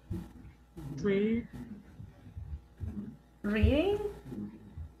 Reading?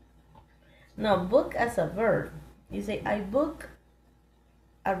 No, book as a verb. You say, I book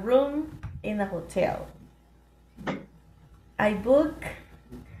a room in a hotel. I book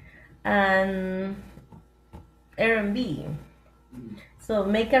an Airbnb. So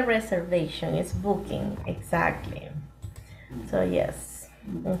make a reservation. It's booking. Exactly. So yes.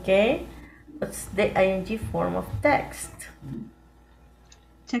 Okay. What's the ing form of text?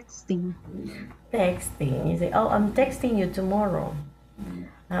 Texting. Texting. You say, oh, I'm texting you tomorrow.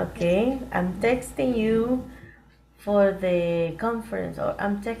 Okay. I'm texting you for the conference, or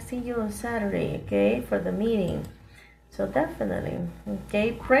I'm texting you on Saturday, okay, for the meeting. So definitely.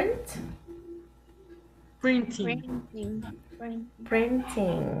 Okay. Printing.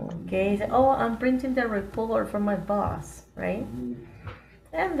 Okay. So, oh, I'm printing the report for my boss, right?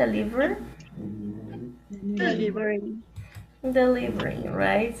 And deliver. Delivering,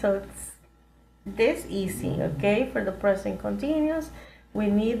 right? So it's this easy, okay? For the present continuous, we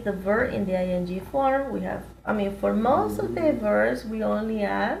need the verb in the ing form. We have, for most of the verbs, we only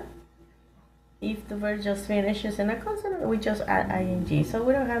add, if the verb just finishes in a consonant, we just add ing. So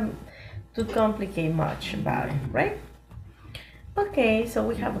we don't have to complicate much about it, right? Okay, so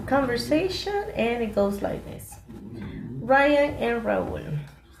we have a conversation and it goes like this. Ryan and Raul.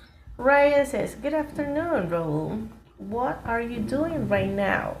 Ryan says, good afternoon, Raul. What are you doing right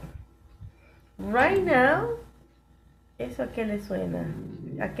now? Right now, ¿eso a qué le suena?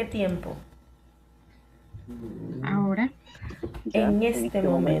 ¿A qué tiempo? Ahora. En este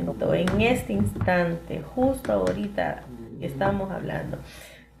momento, en este instante, justo ahorita estamos hablando.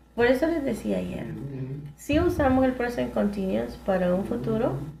 Por eso les decía ayer, sí usamos el present continuous para un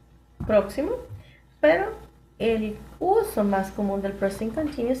futuro próximo, pero el uso más común del present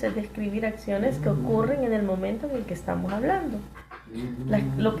continuous es describir acciones que ocurren en el momento en el que estamos hablando.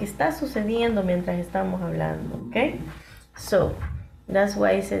 Lo que está sucediendo mientras estamos hablando, ¿ok? So, that's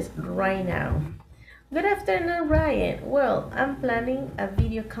why it says right now. Good afternoon, Ryan. Well, I'm planning a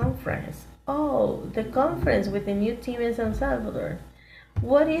video conference. Oh, the conference with the new team in San Salvador.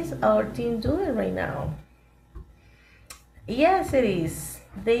 What is our team doing right now? Yes, it is.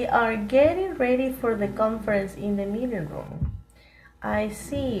 They are getting ready for the conference in the meeting room. I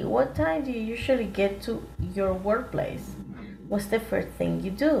see. What time do you usually get to your workplace? What's the first thing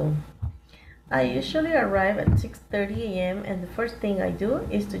you do? I usually arrive at 6:30 a.m. and the first thing I do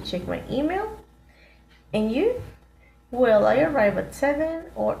is to check my email. And you? Well, I arrive at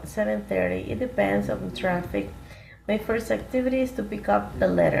 7 or 7:30. It depends on the traffic. My first activity is to pick up the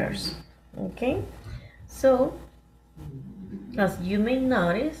letters. Okay? So, as you may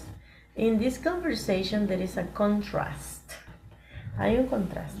notice, in this conversation there is a contrast. Hay un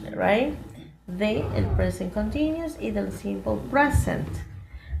contraste, right? De el present continuous y del simple present.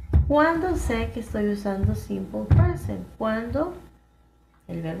 ¿Cuándo sé que estoy usando simple present? Cuando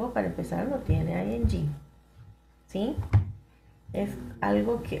el verbo para empezar no tiene ing. ¿Sí? Es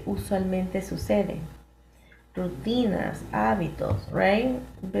algo que usualmente sucede. Rutinas, hábitos, right?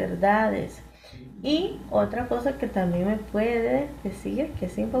 Verdades. Y otra cosa que también me puede decir que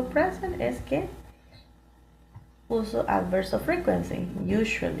simple present es que uso adverbs of frequency.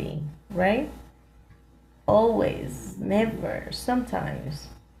 Usually, right? Always, never, sometimes.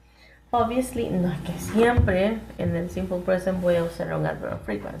 Obviously, no es que siempre en el simple present voy a usar un adverb of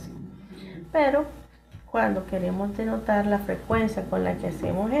frequency. Pero cuando queremos denotar la frecuencia con la que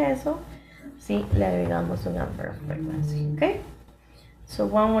hacemos eso, sí le agregamos un adverb of frequency. Okay? So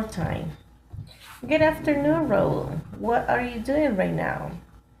one more time. Good afternoon, Raul. What are you doing right now?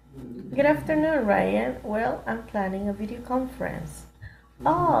 Good afternoon, Ryan. Well, I'm planning a video conference.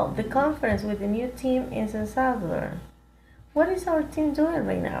 Oh, the conference with the new team in San Salvador. What is our team doing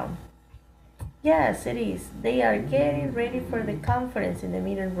right now? Yes, it is. They are getting ready for the conference in the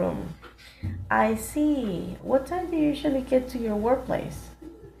meeting room. I see. What time do you usually get to your workplace?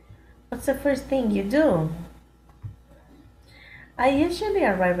 What's the first thing you do? I usually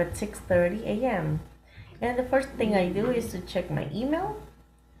arrive at 6:30 a.m. and the first thing I do is to check my email.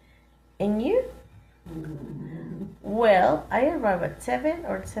 And you? Well, I arrive at 7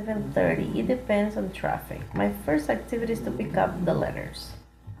 or 7:30. It depends on traffic. My first activity is to pick up the letters.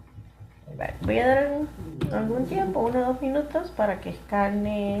 Voy a dar algún tiempo, 1 o 2 minutos, para que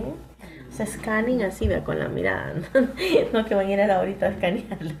escaneen. Se escanen así, vea, con la mirada. No que van a ir ahorita a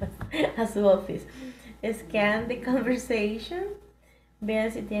escanearlos a su office. Scan the conversation.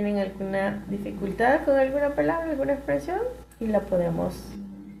 Vean si tienen alguna dificultad con alguna palabra, alguna expresión, y la podemos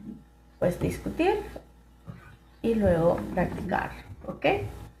pues discutir y luego practicar. ¿Ok?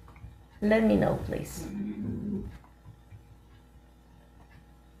 Let me know, please.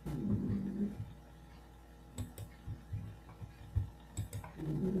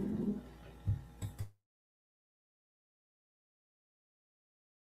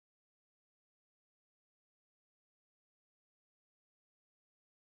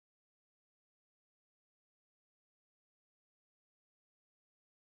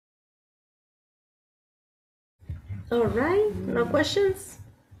 All right, no questions?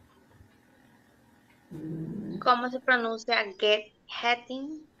 ¿Cómo se pronuncia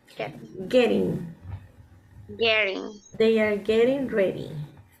getting? Getting. Getting. They are getting ready.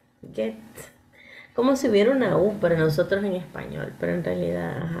 Get. Como si hubiera una U para nosotros en español, pero en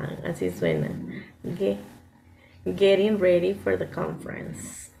realidad, ajá, así suena. Getting ready for the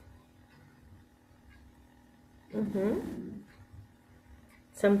conference.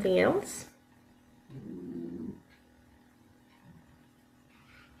 Something else?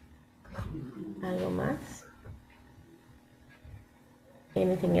 ¿Algo más?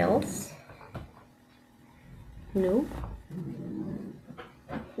 Anything else? No?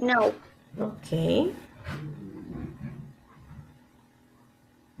 No. Okay.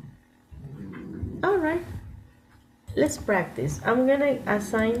 All right. Let's practice. I'm gonna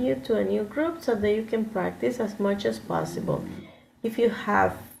assign you to a new group so that you can practice as much as possible. If you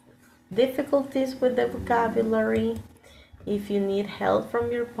have difficulties with the vocabulary, if you need help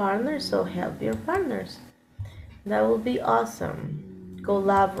from your partners, so help your partners. That will be awesome.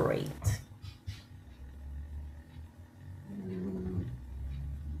 Collaborate.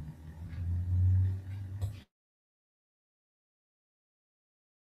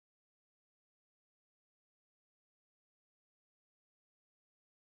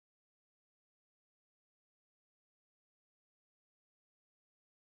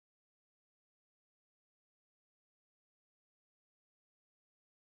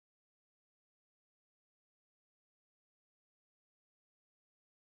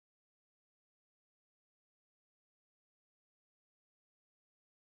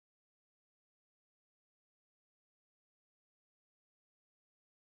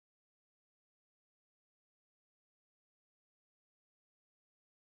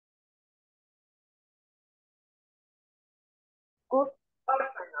 Good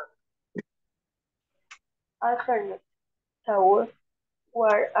afternoon. So,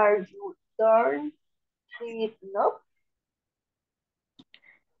 where are you doing it now?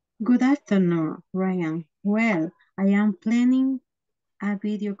 Good afternoon, Ryan. Well, I am planning a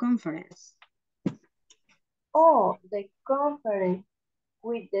video conference. Oh, the conference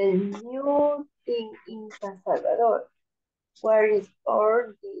with the new thing in San Salvador. Where is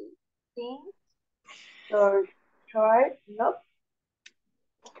all the things or try not?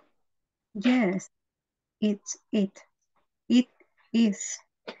 Yes, it's it. It is.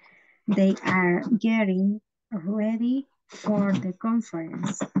 They are getting ready for the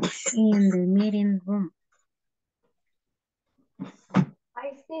conference in the meeting room.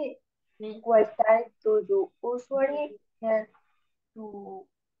 I see. What time do you usually get to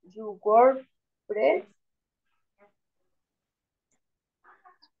your WordPress?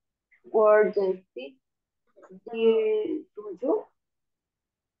 Where the fit do you?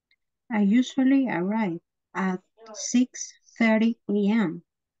 I usually arrive at 6:30 a.m.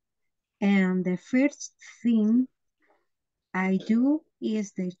 and the first thing I do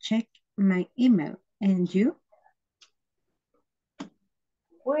is to check my email. And you?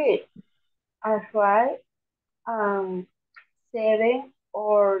 Wait, I try 7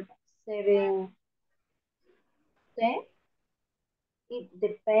 or 7:10. It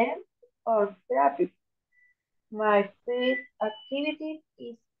depends on traffic. My first activity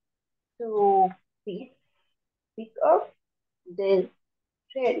is to pick up the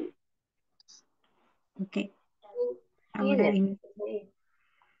ready. Okay. Finish.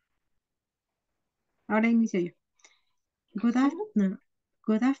 Ahora inicio yo. Good afternoon.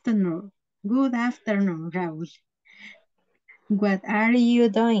 Good afternoon. Good afternoon, Raúl. What are you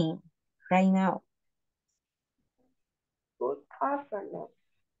doing right now? Good afternoon.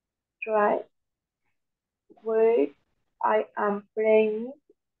 Try where I am playing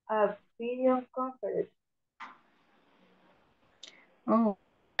a video conference. Oh,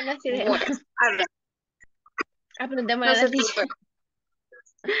 Bueno, sí, Bueno, a ver, aprendemos no a sé, las dichas.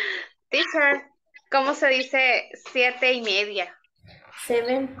 teacher, ¿cómo se dice 7:30?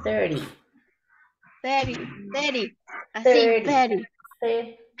 7:30. 30. Así, 30. 30.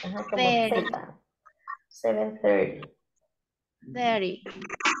 Sí, ajá, como 30. Z. 7:30. 30.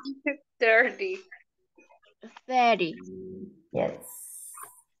 30. 30. Yes.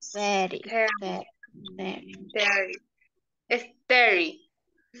 30. 30. 30. Es 30.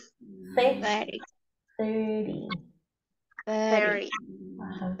 Sí. 30. 30. 30.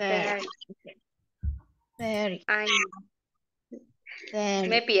 Ajá. 30. 30. Ay, 30.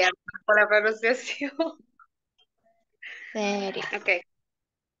 me pierdo por la pronunciación. 30. Ok.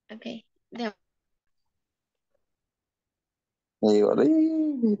 Ok. De- Y digo,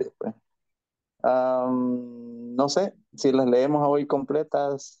 mire, pues. No sé, si las leemos hoy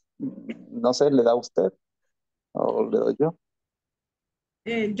completas, no sé, ¿le da usted o le doy yo?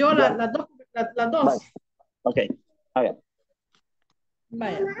 Yo Ya, las dos, las dos. vaya, ok, a ver.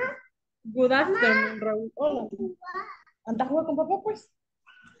 Vaya. Good afternoon, Raúl. Hola. ¿Andas jugando con papá, pues?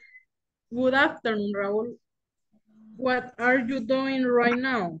 Good afternoon, Raúl. What are you doing right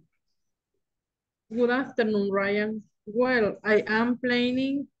now? Good afternoon, Ryan. Well, I am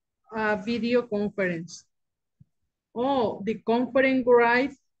planning a video conference. Oh, the conference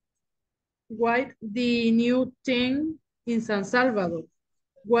right the new thing in San Salvador.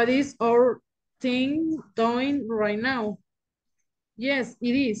 What is our team doing right now? Yes,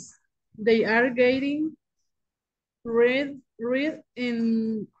 it is. They are getting read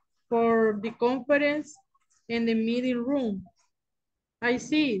in for the conference in the meeting room. I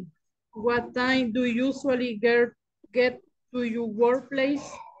see. What time do you usually get to your workplace?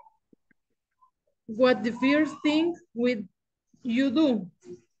 What the first thing with you do?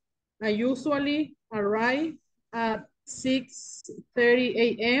 I usually arrive at 6:30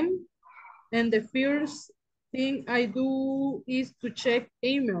 a.m. and the first thing I do is to check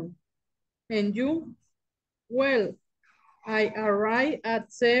email. And you? Well, I arrive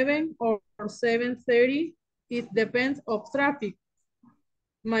at 7 or 7:30. It depends of traffic.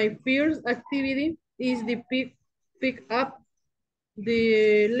 My first activity is the pick up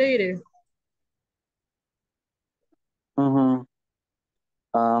the later. Ujú.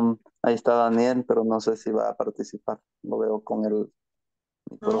 Ahí está Daniel, pero no sé si va a participar. Lo veo con el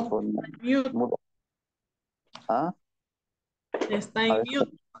micrófono Mute, mudo. ¿Ah? está A en ver.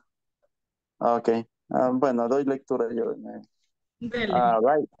 mute. Ok. Bueno, doy lectura yo. Dele.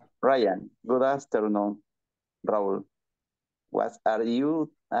 Ryan, good afternoon, Raúl. What are you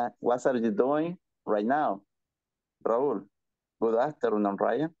doing right now? Raúl, good afternoon,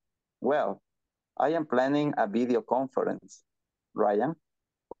 Ryan. Well, I am planning a video conference. Ryan.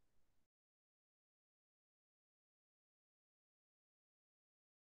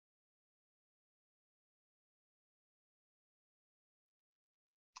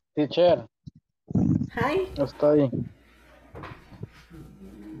 Teacher, Hi. estoy.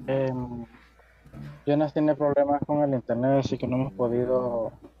 Jonas tiene problemas con el internet, así que no hemos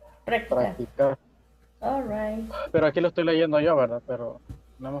podido Practicar. practicar. All right. Pero aquí lo estoy leyendo yo, ¿verdad? Pero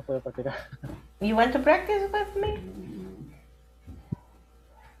no hemos podido practicar. You want to practice with me?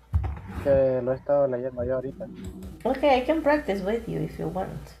 Que lo he estado leyendo yo ahorita. Okay, I can practice with you if you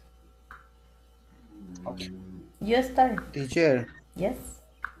want. Okay. You start. Teacher, Yes.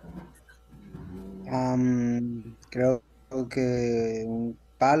 creo que un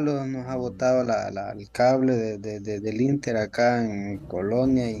palo nos ha botado el cable del Inter acá en mi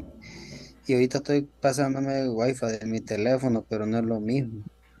colonia y ahorita estoy pasándome el wifi de mi teléfono, pero no es lo mismo.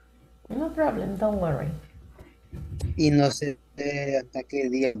 No problem, don't worry. Y no sé hasta qué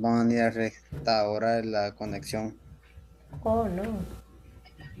día van a ir a restaurar la conexión. Oh no.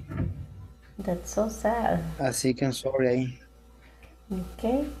 That's so sad. Así que sorry ahí.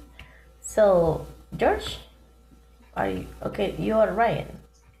 Okay. So, George, are you okay? You are Ryan.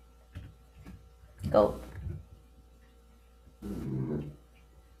 Go.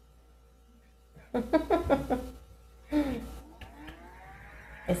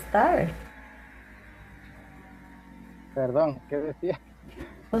 Start. Perdón, ¿qué decía?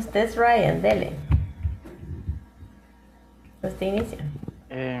 Usted es Ryan, dele. Usted inicia.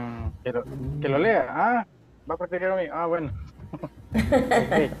 Que lo lea. Ah, va a practicar a mí. Ah, bueno.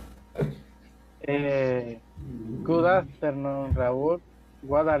 Ok. Good afternoon, Raúl.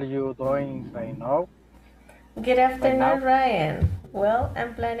 What are you doing right now? Good afternoon, now? Ryan. Well,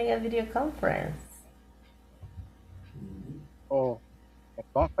 I'm planning a video conference. Oh, a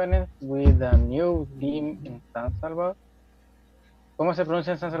conference with a new team in San Salvador. ¿Cómo se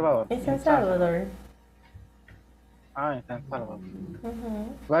pronuncia en San Salvador? In San Salvador. Ah, in San Salvador. Mm-hmm.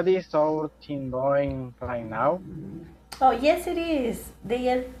 What is our team doing right now? Oh, yes, it is. They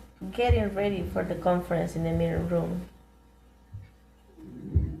are getting ready for the conference in the meeting room.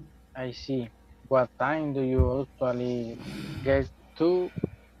 I see. What time do you usually get to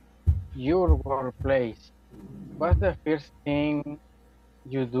your workplace? What's the first thing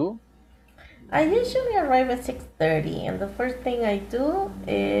you do? I usually arrive at 6:30, and the first thing I do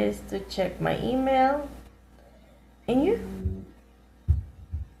is to check my email. And you?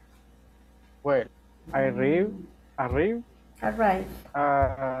 Well, arrive, Arrive.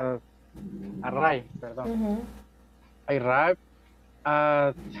 perdón. Mm-hmm. I arrive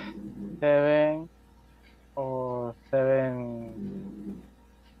at 7 or 7,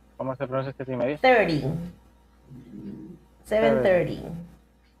 ¿cómo se pronuncia este media? 30. 7:30.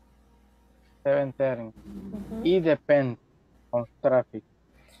 7:30. Mm-hmm. It depends on traffic.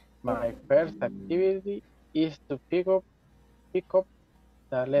 My first activity is to pick up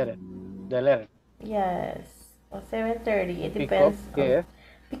the letter. Yes. O 7:30. It Pick depends. up, ¿qué es?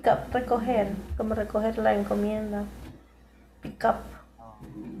 Pick up, recoger. Como recoger la encomienda. Pick up.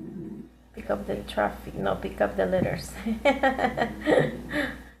 Pick up the traffic. No, pick up the letters.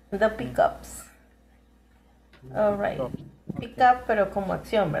 The pickups. All right. Pick up, pero como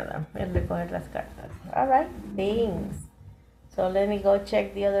acción, ¿verdad? El recoger las cartas. All right. Thanks. So let me go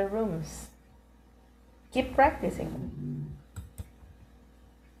check the other rooms. Keep practicing.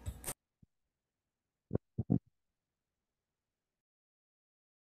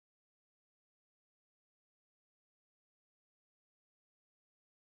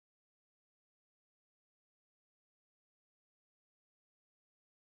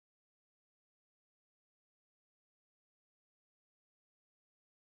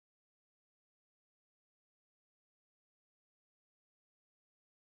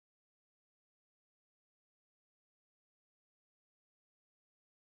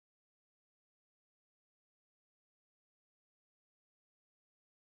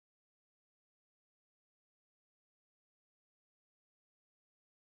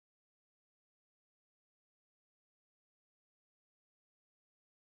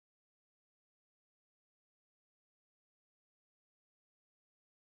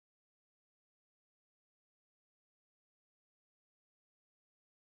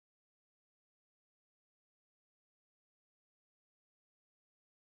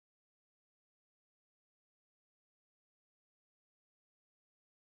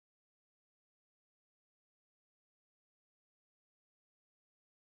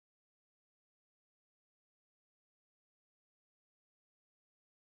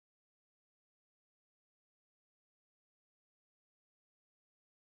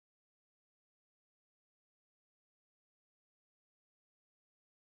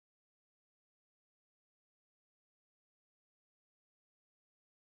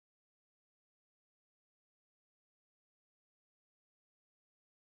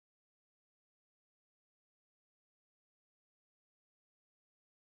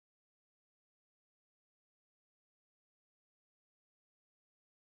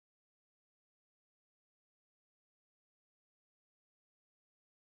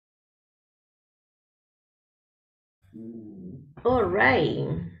 All right.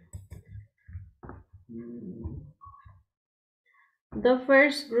 The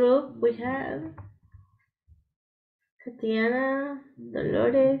first group we have Tatiana,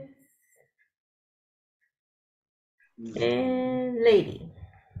 Dolores, and Lady.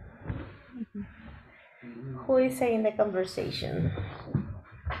 Who is saying the conversation?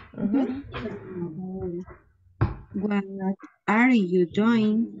 What are you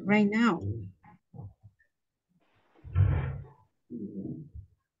doing right now?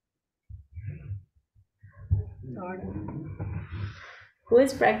 Who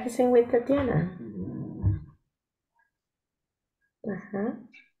is practicing with Tatiana? Uh-huh.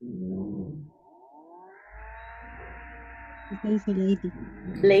 It's a lady.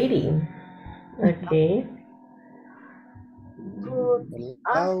 Lady. Okay. Good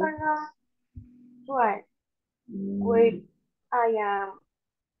afternoon. Well, wait, I am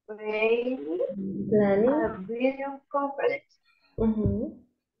planning Planning. a video conference Mm-hmm.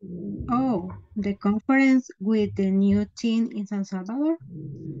 Oh, the conference with the new team in San Salvador?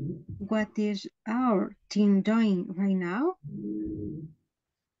 What is our team doing right now?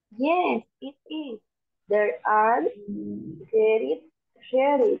 Yes, it is. There are getting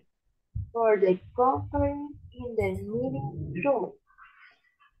ready for the conference in the meeting room.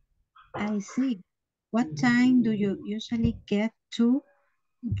 I see. What time do you usually get to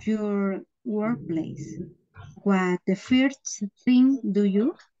your workplace? What the first thing do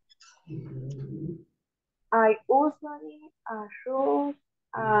you? I usually arose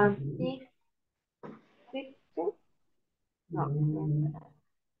at 6:50, no,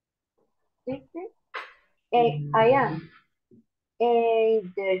 6 a.m.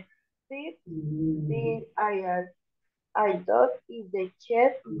 And the first thing I do is to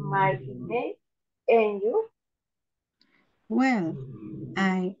check my email. And you? Well,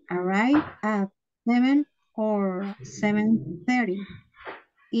 I arrive at 7 or 7:30.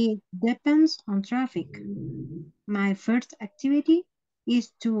 It depends on traffic. My first activity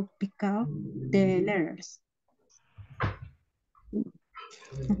is to pick up the letters.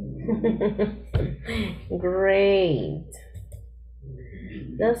 Great.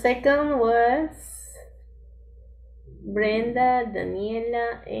 The second was Brenda,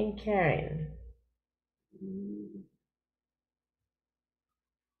 Daniela, and Karen.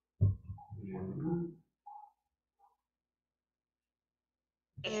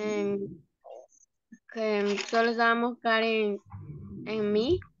 Que solo estábamos Karen en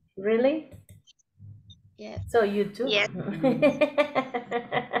mí. Really? Yes. So you too? Yes.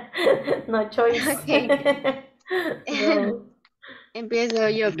 No choice. Okay. Go. Empiezo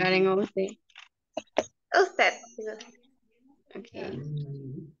yo, Karen, o usted. Usted. Okay.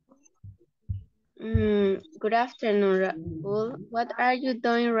 Good afternoon, Raul. What are you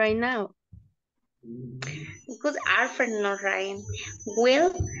doing right now? Good afternoon, Ryan.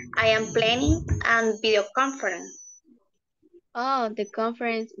 Well, I am planning a video conference. Oh, the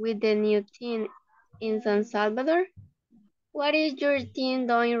conference with the new team in San Salvador? What is your team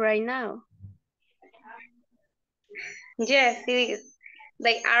doing right now? Yes, it is.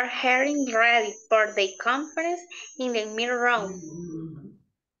 They are getting ready for the conference in the meeting room.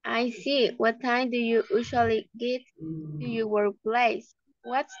 I see. What time do you usually get to your workplace?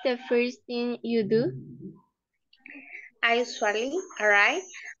 What's the first thing you do? I usually arrive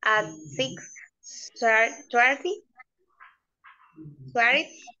at 6:30.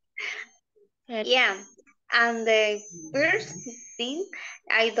 Yeah, and the first thing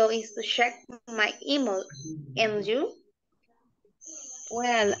I do is to check my email. And you?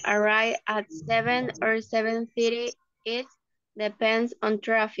 Well, arrive at 7 or 7:30. It depends on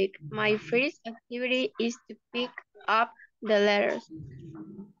traffic. My first activity is to pick up the letters.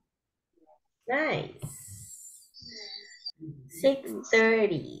 Nice.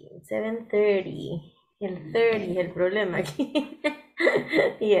 6:30, 7:30. El 30 es el problema aquí.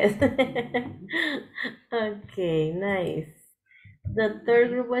 Yes. Okay, nice. The third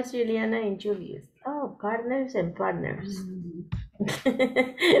group was Juliana and Julius. Oh, partners and partners.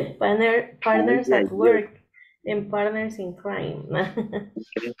 Partners Yeah, at yes. work and partners in crime.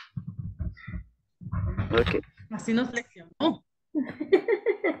 Okay. Okay. Así nos leccionó.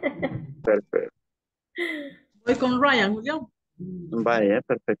 Perfecto. Voy con Ryan, Julián. Vaya,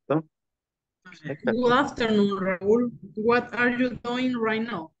 perfecto. Good afternoon, Raúl. What are you doing right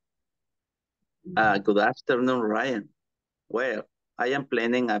now? Good afternoon, Ryan. Well, I am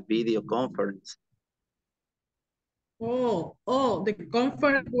planning a video conference. Oh, the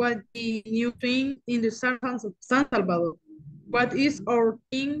conference was the new thing in the San Salvador. What is our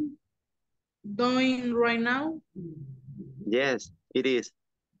team doing right now? Yes, it is.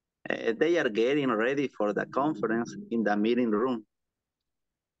 They are getting ready for the conference in the meeting room.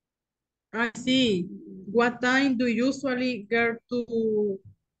 I see. What time do you usually get to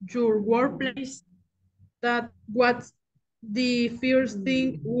your workplace? What's the first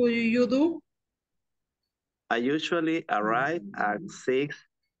thing you do? I usually arrive at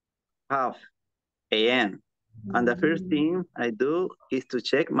 6:30 a.m. And the first thing I do is to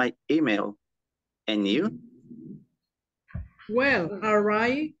check my email. And you? Well,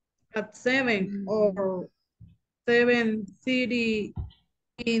 arrive at 7 or 7:30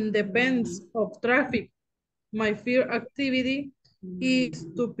 in depends of traffic. My first activity is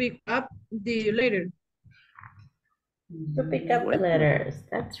to pick up the letter. To pick up the Bueno, letters.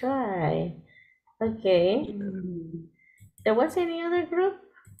 That's right. Okay. There was any other group?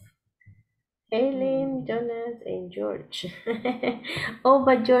 Aileen, Jonas, and George. Oh,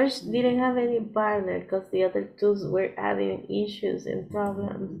 but George didn't have any partner because the other two were having issues and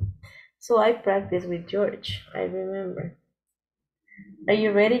problems. So I practiced with George, I remember. Are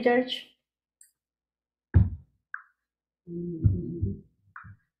you ready, George?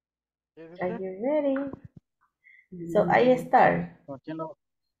 Are you ready? So I start.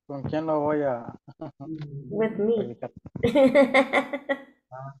 Con quién lo voy a With me. practicar?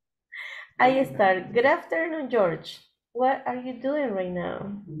 I start. Good afternoon, George. What are you doing right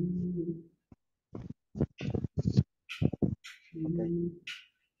now? Okay.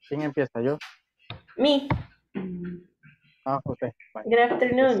 ¿Quién empieza? ¿Yo? Me. Ah, okay. Bye. Good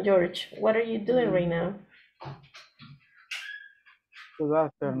afternoon, George. What are you doing right now? Good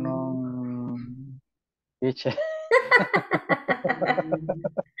afternoon, teacher.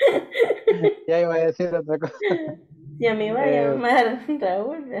 Ya iba a decir otra cosa. Ya me iba a llamar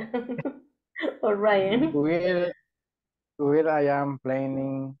Raúl o Ryan. Will I am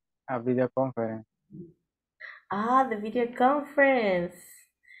planning a video conference. Ah, the video conference.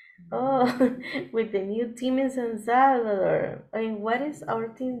 Oh, with the new team in San Salvador. I mean, what is our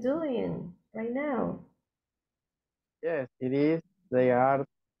team doing right now? Yes, it is. They are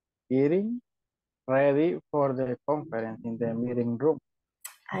getting ready for the conference in the meeting room.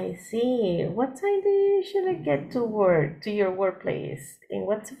 I see. What time do you usually get to work, to your workplace? And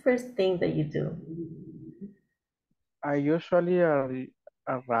what's the first thing that you do? I usually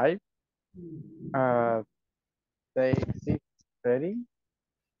arrive at say 6:30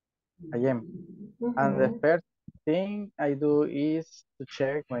 a.m. And the first thing I do is to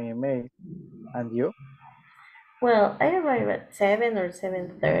check my email. And you? Well, I arrive at 7 or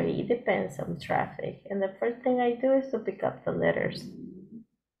 7:30. It depends on traffic. And the first thing I do is to pick up the letters.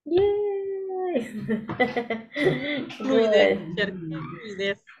 Yay! Good.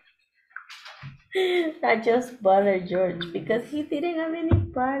 I just bothered George because he didn't have any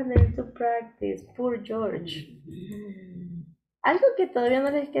partner to practice. Poor George. Algo que todavía no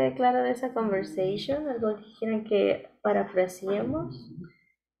les quede claro de esa conversation, algo que quieran que parafraseemos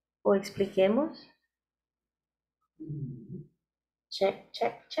o expliquemos. Check,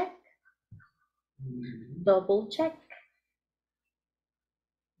 check, check. Double check.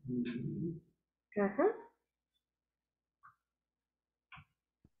 Ajá.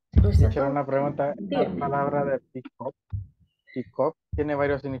 Teacher, una pregunta. La Dígame. palabra de pick up. Pick up tiene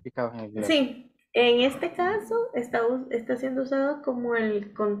varios significados en inglés. Sí, en este caso está siendo usado como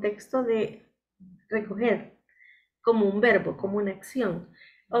el contexto de recoger, como un verbo, como una acción.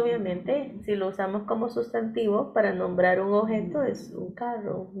 Obviamente, si lo usamos como sustantivo para nombrar un objeto, es un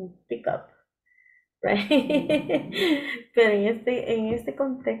carro, un pickup, right? Pero en este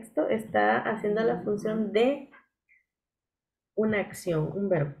contexto está haciendo la función de una acción, un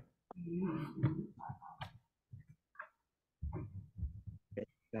verbo.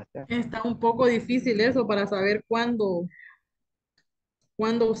 Gracias. Está un poco difícil eso para saber cuándo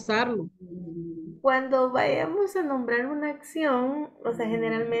usarlo. Cuando vayamos a nombrar una acción, o sea,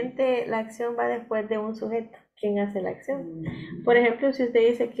 generalmente la acción va después de un sujeto, quien hace la acción. Por ejemplo, si usted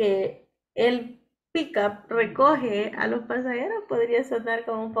dice que el pickup recoge a los pasajeros, podría sonar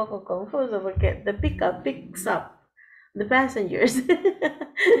como un poco confuso, porque the pickup picks up the passengers.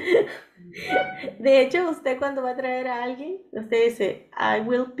 De hecho, usted cuando va a traer a alguien, usted dice, I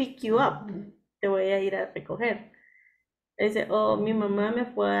will pick you up, te voy a ir a recoger. Dice, oh, mi mamá me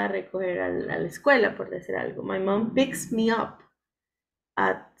fue a recoger a la escuela, por decir algo. My mom picks me up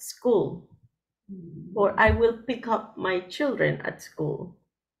at school. Or I will pick up my children at school.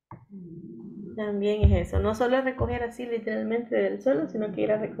 También es eso. No solo es recoger así literalmente del suelo, sino que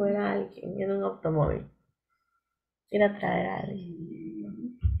ir a recoger a alguien en un automóvil. Ir a traer a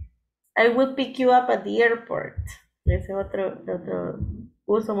alguien. I will pick you up at the airport. Ese es otro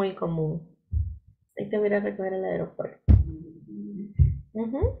uso muy común. Hay que ir a recoger al aeropuerto.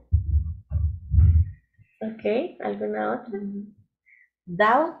 Ok, ¿alguna otra?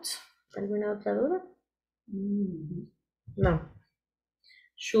 Doubt, ¿alguna otra duda? No.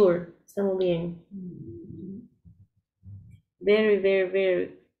 Sure, está muy bien. Very, very,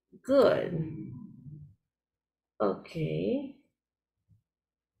 very good. Ok.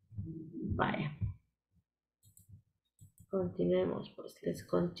 Vaya. Continuemos, pues. Let's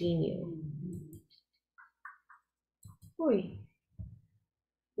continue. Uy.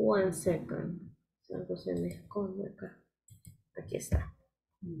 1 second. Algo se me esconde acá. Aquí está.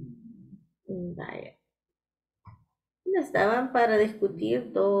 Vaya. Estaban para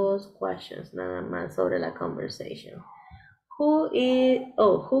discutir 2 questions nada más sobre la conversation. Who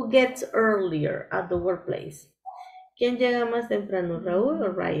gets earlier at the workplace? ¿Quién llega más temprano, Raúl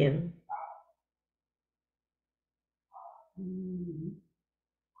o Ryan?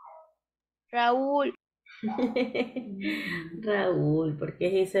 Raúl. Raúl, porque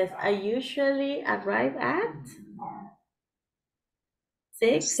he says, I usually arrive at.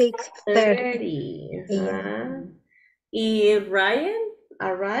 6:30. 6:30. Yeah. Y Ryan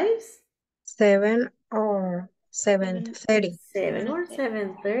arrives 7 or 7:30. 7 or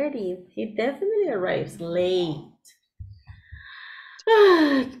 7:30. He definitely arrives late.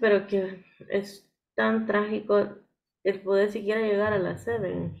 Ay, pero que es tan trágico el poder siquiera llegar a las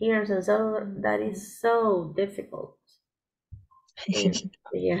 7. Here in San Salvador, that is so difficult.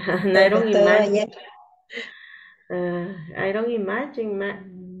 Yeah, and I don't imagine. I don't imagine.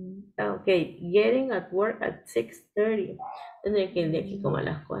 Okay, getting at work at 6:30. Tendría que ir de aquí como a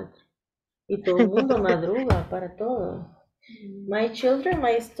las 4. Y todo el mundo madruga para todo. My children,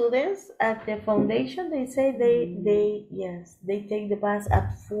 my students at the foundation, they say they take the bus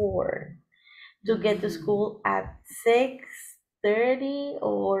at 4 to get to school at 6:30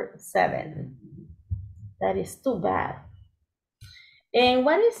 or 7. That is too bad. And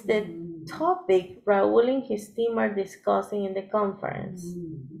what is the topic Raul and his team are discussing in the conference?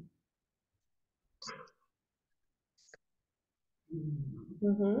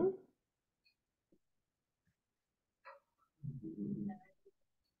 Mhm.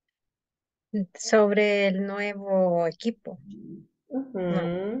 Sobre el nuevo equipo.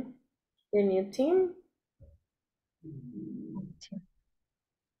 Mhm. The new team?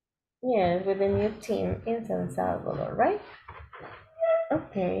 Yeah, with the new team in San Salvador, right?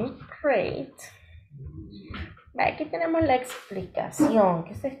 Okay, great. Aquí tenemos la explicación,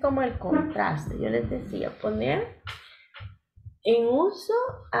 que ese es como el contraste. Yo les decía, poner en uso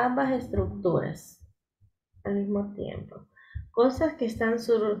ambas estructuras al mismo tiempo. Cosas que están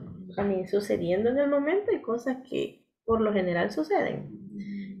sucediendo en el momento y cosas que por lo general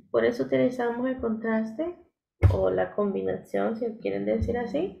suceden. Por eso utilizamos el contraste o la combinación, si quieren decir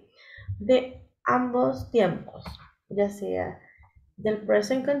así, de ambos tiempos, ya sea del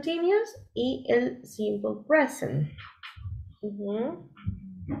present continuous y el simple present.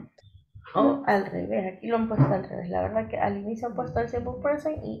 O al revés, aquí lo han puesto al revés. La verdad que al inicio han puesto el simple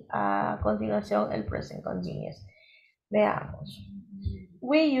present y a continuación el present continuous. Veamos.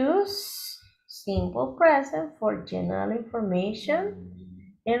 We use simple present for general information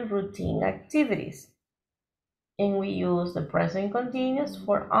and routine activities. And we use the present continuous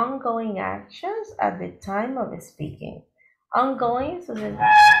for ongoing actions at the time of speaking. Ongoing,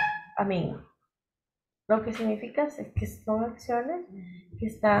 lo que significa es que son acciones que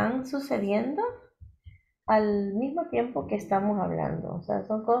están sucediendo al mismo tiempo que estamos hablando. O sea,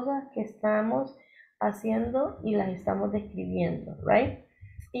 son cosas que estamos haciendo y las estamos describiendo, right?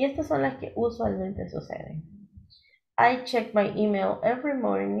 Y estas son las que usualmente suceden. I check my email every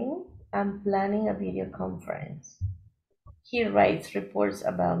morning. I'm planning a video conference. He writes reports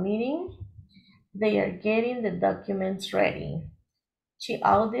about meetings. They are getting the documents ready. She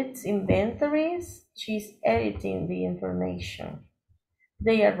audits inventories. She's editing the information.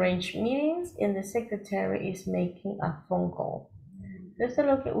 They arrange meetings and the secretary is making a phone call. Esto es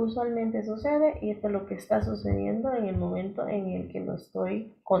lo que usualmente sucede y esto es lo que está sucediendo en el momento en el que lo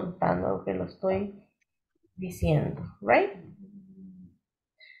estoy contando o que lo estoy diciendo, right?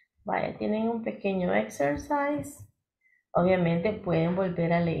 Vaya, tienen un pequeño exercise. Obviamente pueden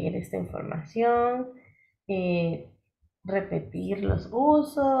volver a leer esta información, repetir los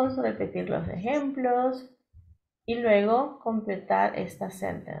usos, repetir los ejemplos y luego completar estas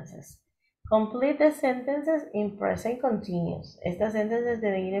sentences. Complete the sentences in present continuous. Estas sentences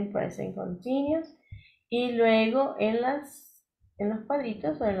deben ir en present continuous y luego en los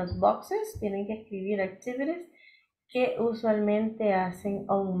cuadritos o en los boxes tienen que escribir activities que usualmente hacen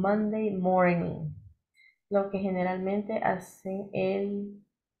on Monday morning. Lo que generalmente hacen el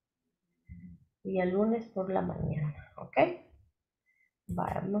día lunes por la mañana, ¿ok?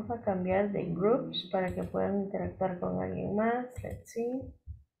 Vamos a cambiar de groups para que puedan interactuar con alguien más. Let's see.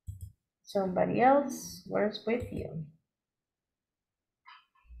 Somebody else works with you.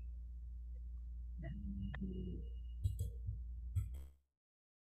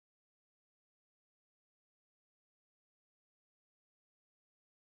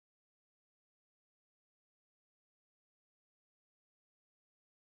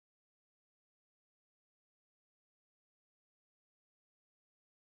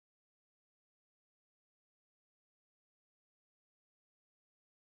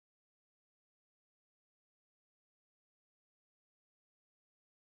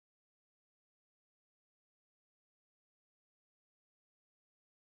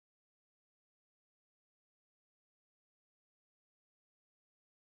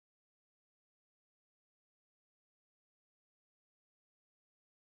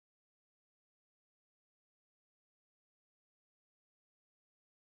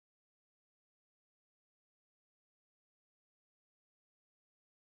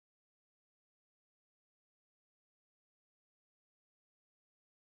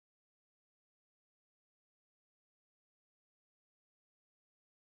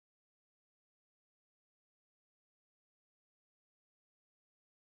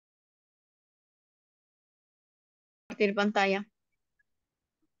 compartir pantalla.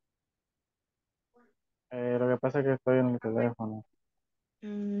 Lo que pasa es que estoy en el teléfono.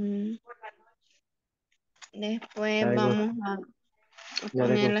 Mm, Después Ya digo, vamos a ya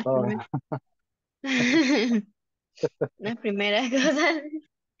poner digo todo. las primeras cosas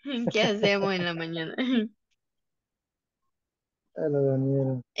que hacemos en la mañana. Hola,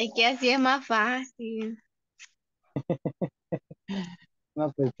 Daniel. Es que así es más fácil.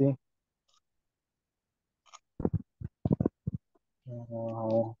 No, pues sí. Vamos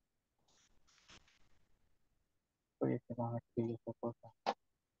a ver. Oye, que vamos a escribir esta cosa.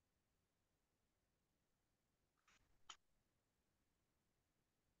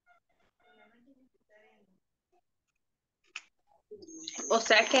 O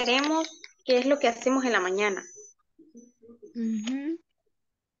sea, queremos qué es lo que hacemos en la mañana. Ujú.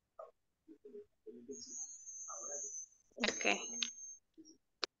 Ok.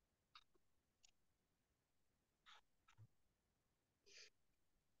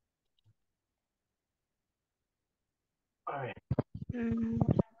 A ver. Mm,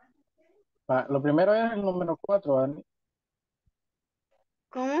 Lo primero es el número 4, Dani.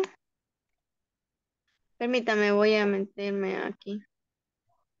 ¿Cómo? Permítame, voy a meterme aquí.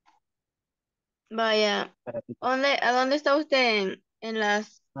 Vaya, Espérate, ¿a dónde está usted en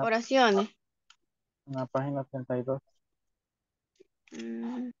las una, oraciones? una página 32.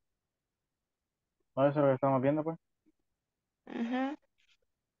 Mm, ¿No eso es lo que estamos viendo, pues? ajá.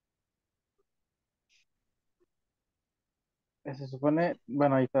 Se supone,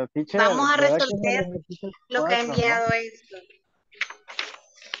 bueno, ahí está, teacher, Vamos a ¿verdad que es el resolver ejercicio lo que ha 4, no? enviado esto.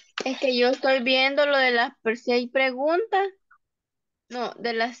 Es que yo estoy viendo lo de las 6 preguntas, no,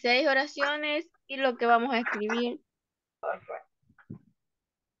 de las 6 oraciones y lo que vamos a escribir.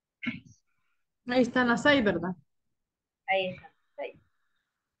 Ahí están las 6, ¿verdad? Ahí está. Ahí.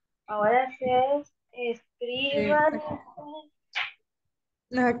 Ahora se Eh, escriban.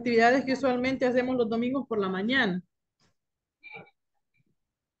 las actividades que usualmente hacemos los domingos por la mañana.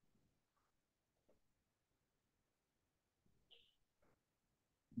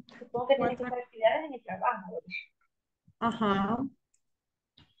 Supongo que tiene que Cuatro. ser actividades en el trabajo. Ajá.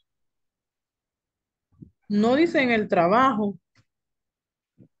 No dice en el trabajo.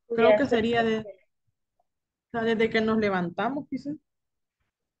 Creo Pudiera que ser. sería desde que nos levantamos, quizás.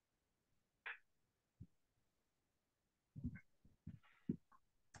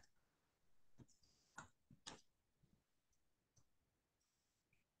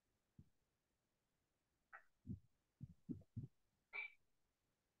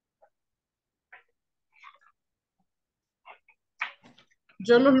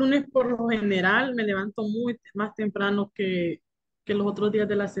 Yo los lunes por lo general me levanto muy más temprano que los otros días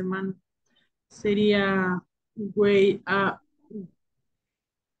de la semana. Sería way a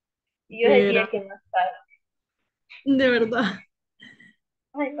Y yo es el ver, día que más tarde. de verdad,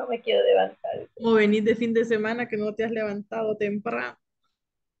 Ay, no me quiero levantar. o venir de fin de semana que no te has levantado temprano.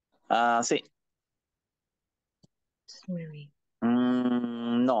 Sí. Mary.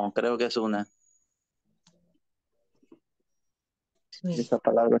 No, creo que es una. Mary. Esa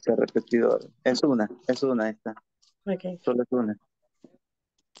palabra se ha repetido. Es una esta. Ok. Solo es una.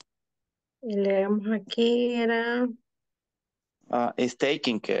 Y leemos aquí, era, Is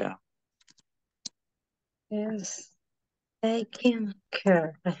taking care. es taking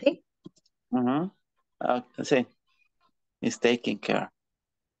care. ¿Así? Ujú. Sí, is taking care.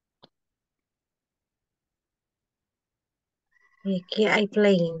 Y aquí hay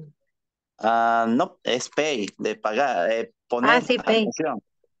playing. No, es pay, de pagar, Ah, poner sí, pay. atención.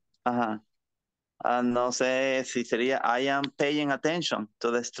 Ajá. No sé si sería I am paying attention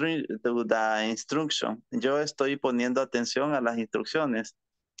to to the instruction. Yo estoy poniendo atención a las instrucciones.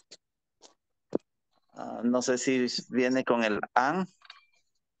 No sé si viene con el am.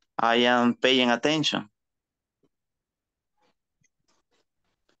 I am paying attention.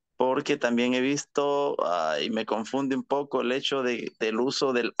 Porque también he visto, y me confunde un poco el hecho del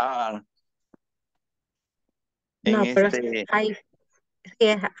uso del are en No, pero este sí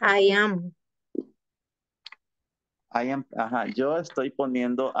es I am. ajá, yo estoy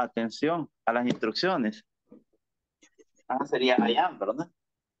poniendo atención a las instrucciones. Sería I am, ¿verdad?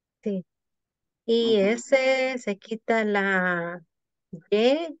 Sí. Y Ujú. ese se quita la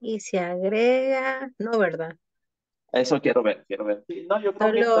y se agrega, no, ¿verdad? Eso quiero ver, quiero ver. Sí, no, yo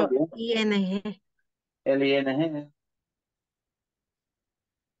creo que está Solo bien. ing. El ing,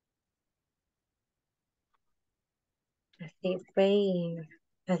 Así, pay.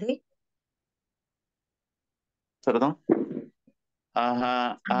 ¿Así? perdón.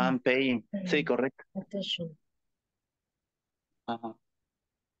 Ajá, I'm paying. Sí, Paying correcto. attention. Ajá.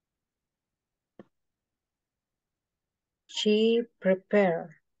 She prepared.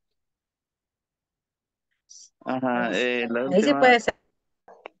 Ajá, la Ahí sí última, puede ser.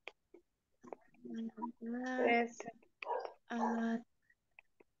 Present. At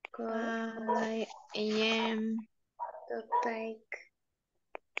Go 5 a.m. to take.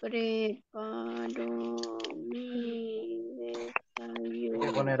 Preparo mi Hay que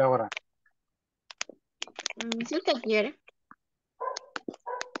desayuno. poner ahora. Si usted quiere.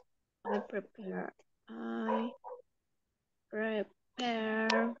 I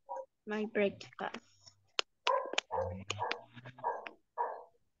prepare my breakfast.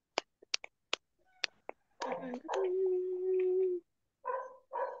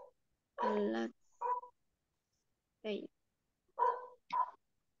 Let's say.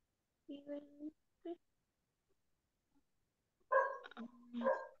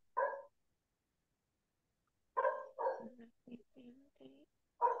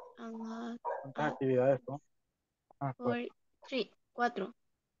 A lot ¿Cuántas at actividades son? Ah, pues. 4.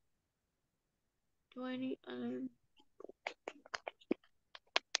 20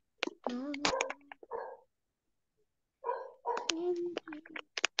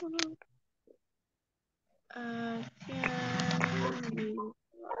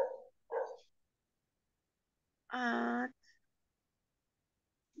 at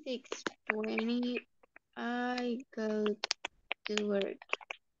 6:20 I go to work.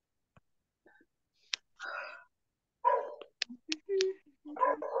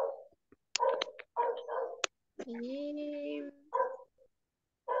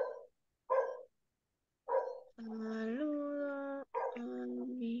 Saludo a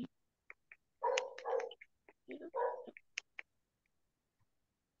mi.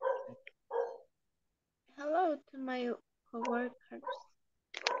 Hello to my coworkers.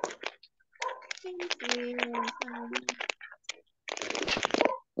 Thank you.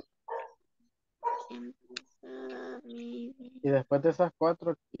 Y después de esas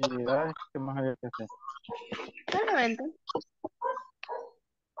 4 actividades, ¿qué más había que hacer? Solamente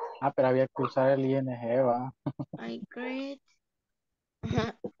Ah, pero había que usar el ING, ¿va? I greet.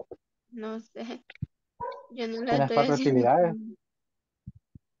 No sé. Yo no la En las estoy 4 haciendo actividades. con,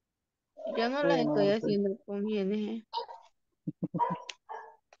 yo no Sí, la no estoy lo sé. haciendo con ING.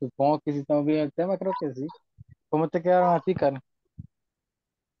 Supongo que si estamos bien el tema, creo que sí. ¿Cómo te quedaron a ti, Karen?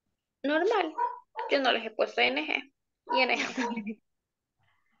 Normal. Yo no les he puesto NG. ING.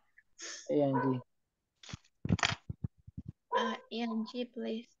 ANG. ING,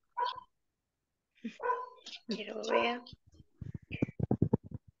 please. Quiero ver.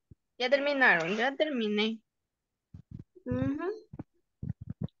 Ya terminaron, ya terminé. Ujú.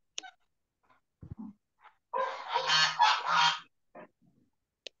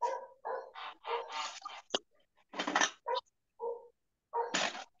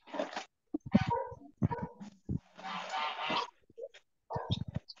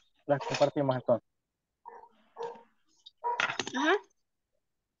 Las compartimos entonces. Ajá.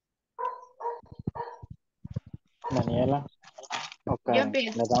 Daniela. O Yo Karen.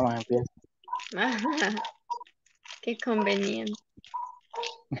 empiezo. Las damas empiezan. Qué conveniente.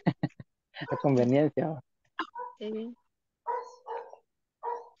 A conveniencia, ¿va? Sí.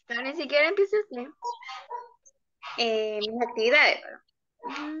 Karen, si quiere empieza usted. Mis actividades.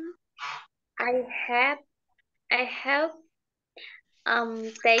 Ujú. I have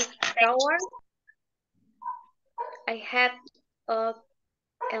take shower. I have uh,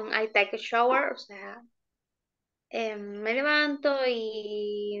 I take a shower, o sea, me levanto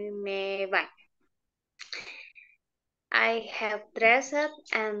y me baño. I have dressed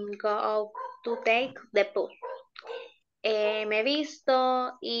and go out to take the pool. Me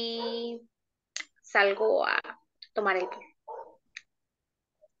visto y salgo a tomar el pool.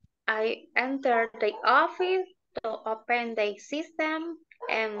 I enter the office to open the system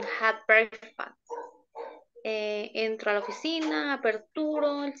and have breakfast. Entro a la oficina,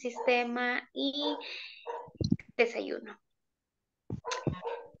 aperturo el sistema y desayuno.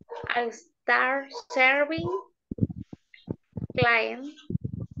 I start serving clients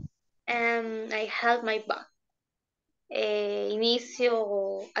and I help my boss.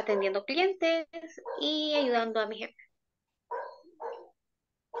 Inicio atendiendo clientes y ayudando a mi jefe.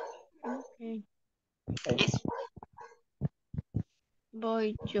 Okay. Eso.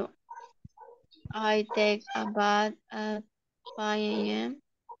 Voy yo. I take a bath at 5 a.m.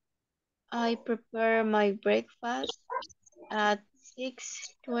 I prepare my breakfast at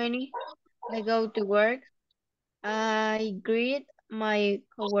 6:20. I go to work. I greet my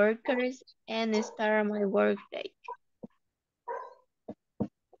coworkers and start my work day.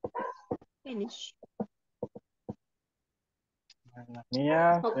 Finish. Las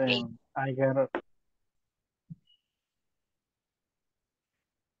mías, Ok. I get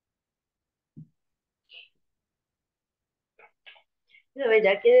Pero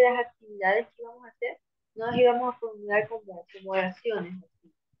ya que de las actividades que íbamos a hacer, no las íbamos a formular como oraciones,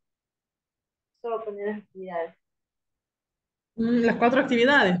 así. Solo poner las actividades. Las 4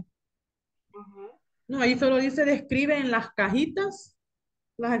 actividades. Ajá. No, ahí solo dice describe en las cajitas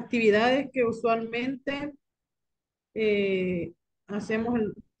las actividades que usualmente hacemos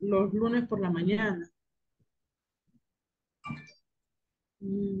los lunes por la mañana.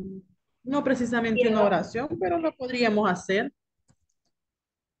 No precisamente una Quiero, oración, pero lo podríamos hacer.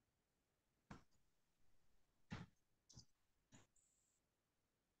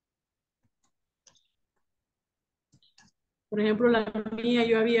 Por ejemplo, la mía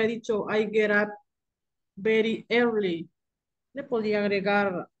yo había dicho I get up very early. Le podía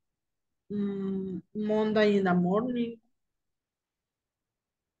agregar Monday in the morning.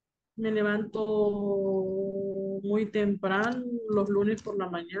 Me levanto muy temprano los lunes por la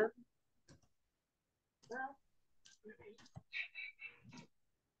mañana.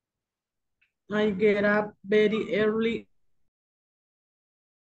 I get up very early.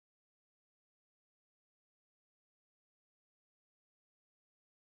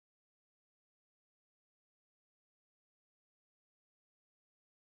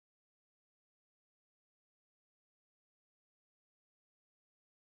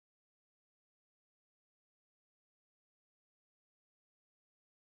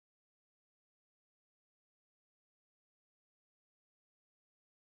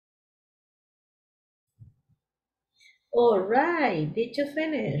 All right, did you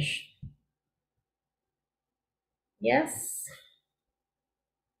finish? Yes.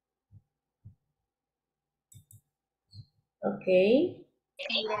 Okay.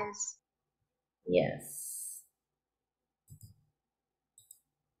 Yes. Yes.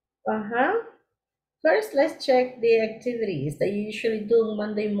 Uh-huh. First, let's check the activities that you usually do on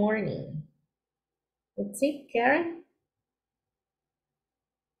Monday morning. Let's see, Karen.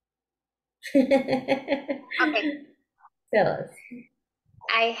 Okay. Tell us.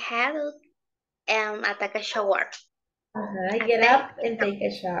 I had I take a shower. I get up and take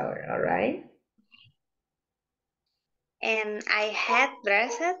a shower, all right? And I had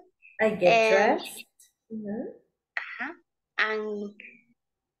dressed I get dressed. and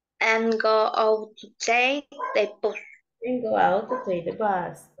and go out to take the bus. And go out to take the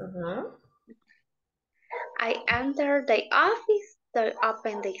bus. I enter the office to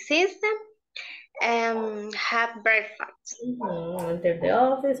open the system and have breakfast. Enter the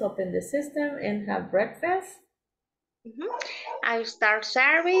office, open the system, and have breakfast. I start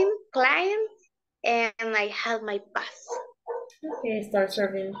serving clients and I help my boss. Okay, start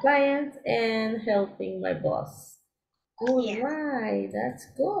serving clients and helping my boss. All Yeah. right, that's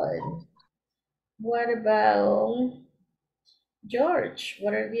good. What about George?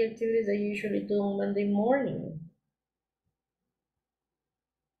 What are the activities that you usually do on Monday morning?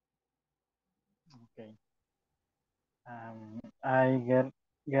 Okay. I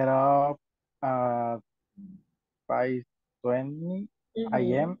get up at 5:20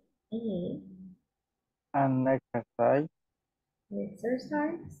 a.m. and exercise.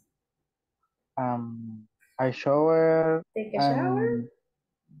 Exercise? I shower Take a shower? and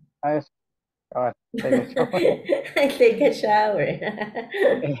I take a shower I take a shower.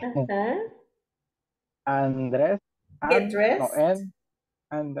 and dress Get and no dressed.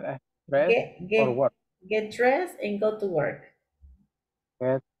 and dress for work. Get dressed and go to work.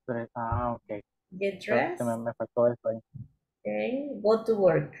 Get dressed. Okay. Get So, dressed. me faltó eso ahí. Okay, go to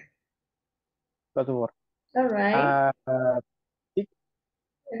work. Go to work. All right.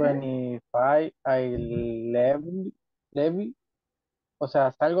 6:25 I leave. O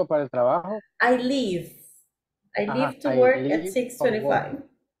sea, salgo para el trabajo. I leave. I leave to I work at leave for work. 6:25.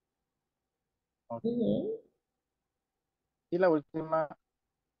 Okay. Y la última,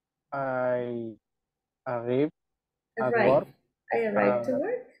 I arrive at work. I arrive to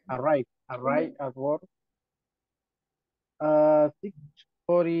work. Arrive at work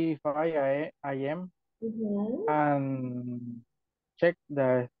 6:45 a.m. and check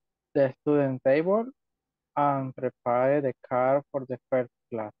the student table and prepare the car for the first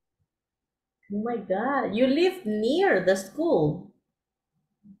class. Oh my God, you live near the school.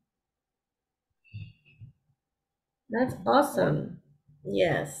 That's awesome.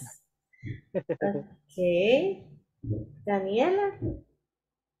 Yes. Okay. Daniela?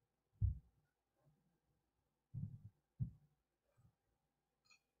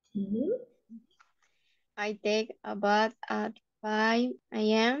 I take a bath at 5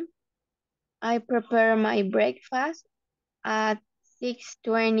 a.m. I prepare my breakfast. At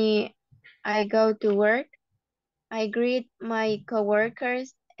 6:20, I go to work. I greet my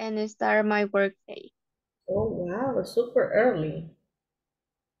coworkers and start my workday. Oh wow, super early.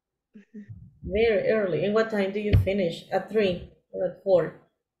 Very early. And what time do you finish? At 3 or at 4?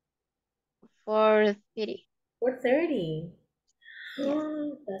 4:30. 4:30.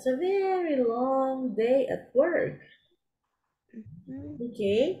 Yes. That's a very long day at work.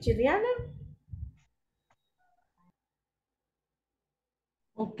 Okay, Juliana?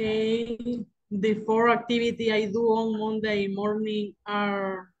 Okay, the 4 activity I do on Monday morning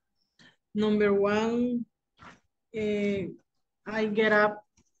are number 1, I get up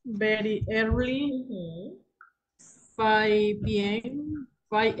very early, 5 p.m.,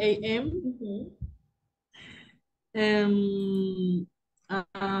 5 a.m.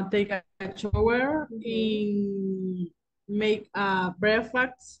 Take a shower, make a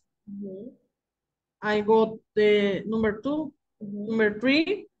breakfast. I go the number 2, number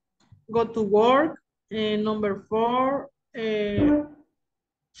 3, go to work, and number 4,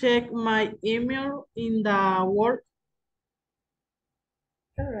 check my email in the work.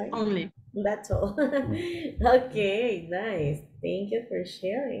 All right. Only. That's all. Okay, nice. Thank you for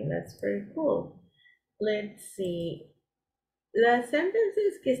sharing. That's very cool. Let's see. Las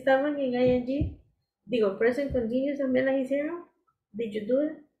sentences que estaban en ing, digo, present continuous también las hicieron. Did you do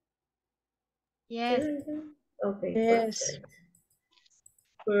it? Yes. Okay, Yes.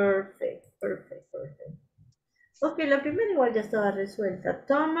 perfect. Okay, la primera igual ya estaba resuelta.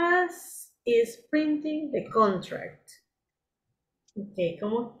 Thomas is printing the contract. Okay,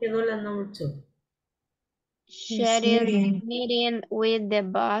 ¿cómo quedó la number 2? Sheryl meeting with the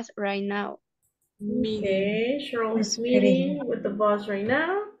boss right now. Okay, Cheryl is meeting with the boss right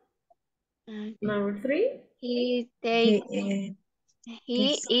now. Number 3. He is taking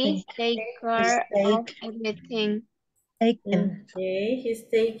care of everything. Okay, he's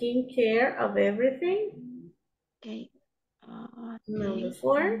taking care of everything. Okay. Number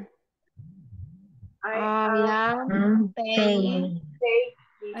 4. I am paying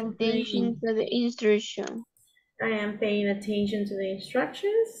attention to the instruction. I am paying attention to the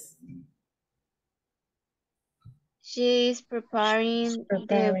instructions. She is preparing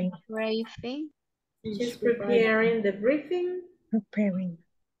the briefing. She's preparing the briefing.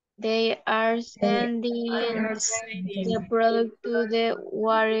 They are sending the product to the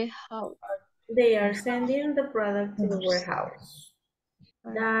warehouse. They are sending the product to the warehouse.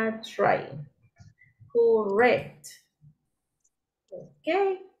 That's right. Correct.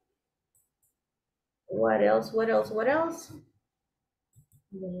 Okay. What else?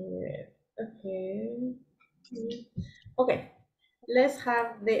 Okay. Okay. Let's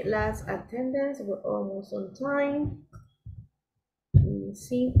have the last attendance. We're almost on time. Let me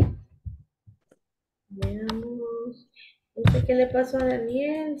see. Veamos. No sé qué le pasó a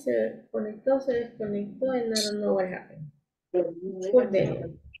Daniel. Se conectó, se desconectó, and I don't know what happened. Poor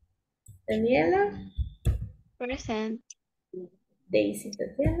Daniel. Daniela. Present. Daisy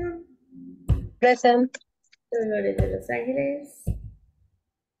Tatiana. Present. Dolores de Los Ángeles.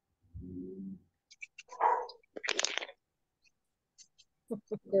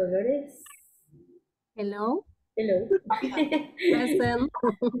 Dolores. Hello. Present.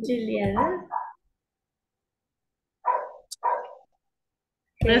 Juliana.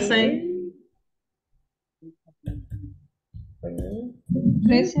 Present.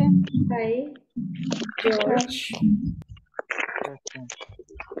 Present. Hi. George.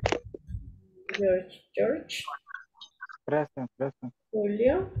 George. Present.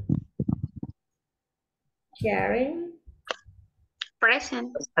 Julio. Karen.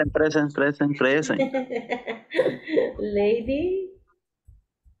 Present. Present. Lady.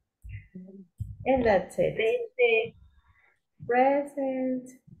 And that's it. Present.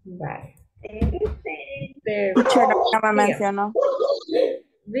 Bye. Teacher, no me mencionó.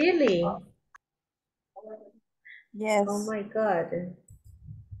 Really? Yes. Oh my God.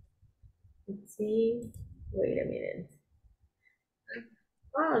 Let's see. Wait a minute.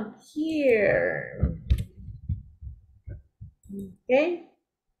 Oh, here. Okay.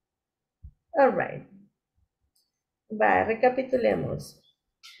 All right. Va, recapitulemos.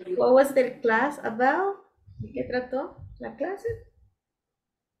 What was the class about? ¿De qué trató la clase?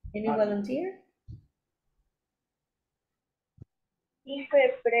 Any volunteer?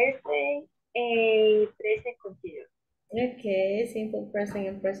 Simple present, present continuous. Okay, simple present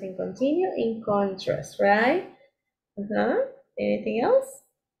and present continuous in contrast, right? Anything else?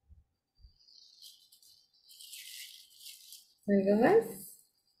 ¿Algo más?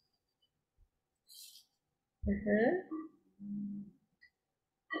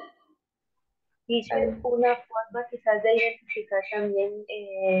 Dice una forma quizás de identificar también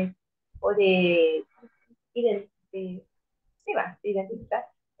o de identificar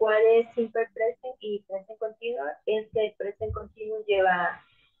cuál es simple present y present continuo. Es que el present continuo lleva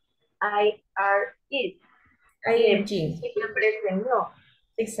IRS. ING. Siempre es no.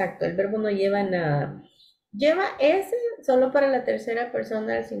 Exacto, el verbo no lleva nada. Lleva S solo para la tercera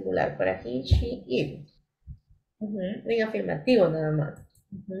persona del singular, para he, she, it. En afirmativo nada más.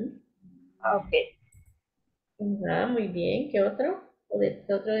 Ok. Muy bien. ¿Qué otro?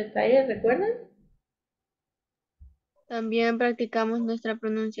 ¿Qué otro detalle recuerdan? También practicamos nuestra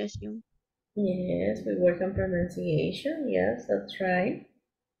pronunciación. Yes, we work on pronunciation. Yes, that's right.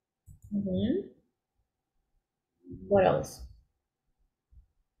 What else?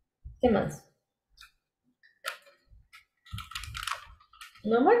 ¿Qué más?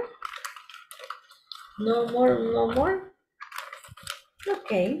 No more? No more, no more.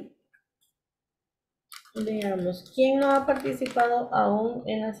 Ok. Veamos, ¿quién no ha participado aún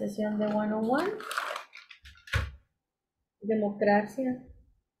en la sesión de one-on-one? Democracia.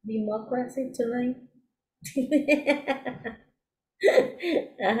 Democracy tonight.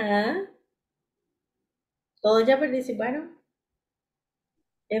 Ajá. ¿Todos ya participaron?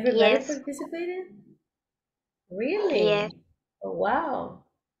 Everybody Yes. participated? Really? Yes. Oh, wow.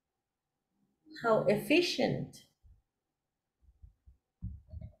 How efficient.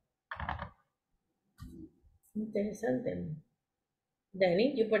 Interesante.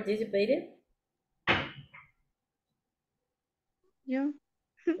 Danny, you participated? ¿Yo?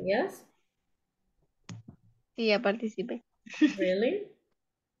 Yes? Sí, ya participé. Really?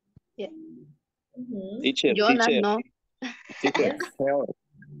 Yeah. Teacher, Jonas teacher, no. teacher, Yes?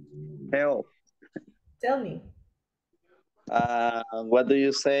 help. Tell me. What do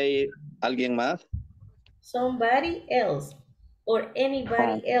you say? ¿Alguien más? Somebody else or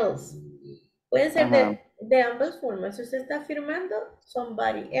anybody else. Puede ser Ajá. de ambas formas. Si usted está afirmando,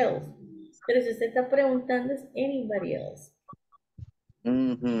 somebody else. Pero si usted está preguntando, es anybody else.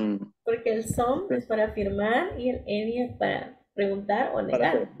 Porque el some es para afirmar y el any es para preguntar o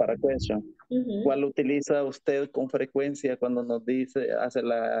negar. Para question. ¿Cuál utiliza usted con frecuencia cuando nos dice, hace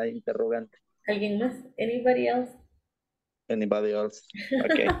la interrogante? ¿Alguien más? Anybody else? Anybody else?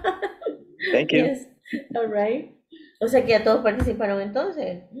 Okay. Thank you. Yes. All right. O sea que ya todos participaron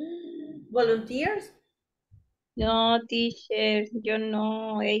entonces. Volunteers. No, teacher, yo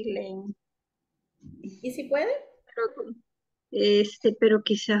no, Eileen. ¿Y si puede? Pero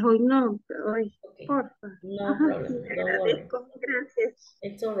quizás hoy no. Hoy, Okay. porfa. No problem. Le Don't worry. agradezco, gracias.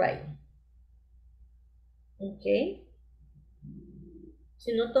 It's all right. Ok.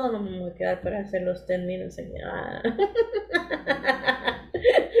 Si no, todos nos vamos a quedar para hacer los 10 minutes.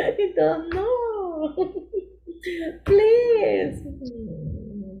 Y todos, no. Please.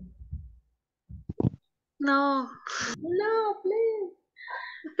 No. No, please.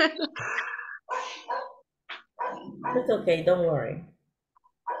 It's okay, don't worry.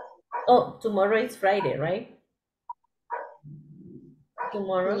 Oh, tomorrow is Friday, right?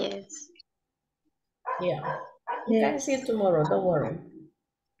 Tomorrow? Yes. Yeah. Okay, see you tomorrow, don't worry.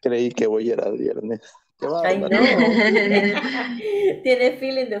 Creí que hoy era viernes. Qué I bárbaro. know. Tiene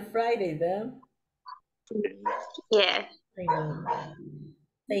feeling the Friday, ¿verdad? Yeah. I know.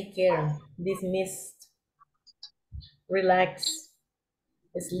 Take care. Dismissed. Relax.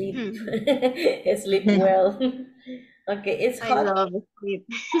 Sleep. Sleep well. Okay, it's hot. I love sleep.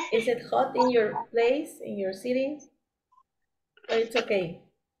 Is it hot in your place, in your city? Or it's okay?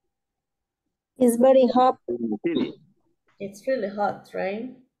 It's very hot. It's really hot,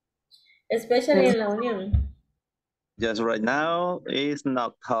 right? Especially in La Unión. Just right now, it's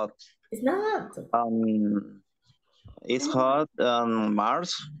not hot. It's not hot. It's hot on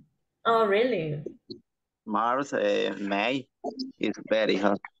March. Oh, really? March, May is very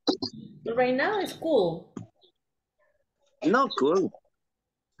hot. Right now it's cool. Not cool.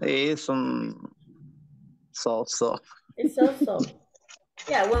 It's so. It's so.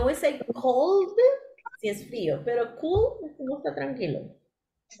 Yeah, when we say cold, sí es frío, pero cool, no está tranquilo.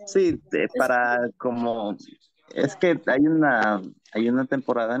 Sí, para como es que hay una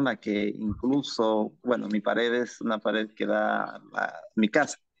temporada en la que incluso, bueno, mi pared es una pared que da a mi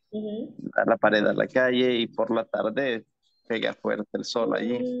casa, da la pared a la calle y por la tarde pega fuerte el sol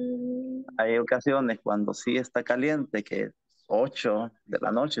allí. Hay ocasiones cuando sí está caliente, que 8 de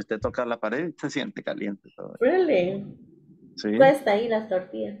la noche usted toca la pared y se siente caliente todo. Really? Sí. Cuesta ahí las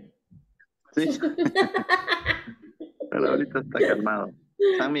tortillas. Sí. Pero ahorita está calmado.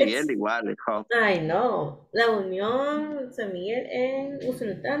 San Miguel igual es hot. I know. La Unión, San Miguel and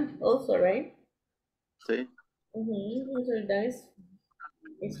Usulután also, right? Sí. Usulután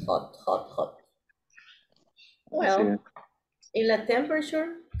is hot. Well, ¿y la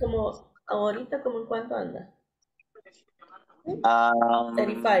temperature? Como ahorita, ¿como en cuánto anda?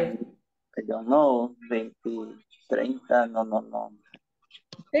 35. I don't know, 20, 30, no.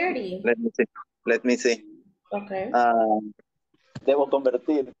 30. Let me see. Okay. Debo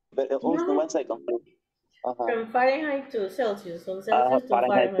convertir. No. One second. Ajá. From Fahrenheit to Celsius. From Celsius to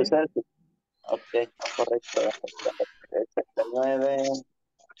Fahrenheit to Fahrenheit. Celsius. Ok, correcto. 69.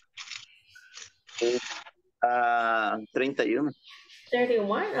 31.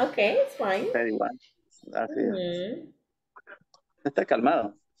 31. Okay, it's fine. 31. Así es. Mm-hmm. Está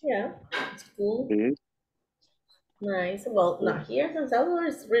calmado. Yeah, it's cool. Sí. Nice. Well, now here in Salvador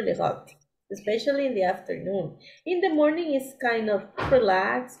it's really hot, especially in the afternoon. In the morning it's kind of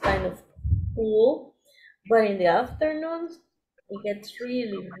relaxed, kind of cool, but in the afternoons it gets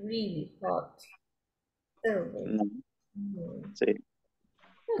really, really hot. Terrible. No, Mhm. sí.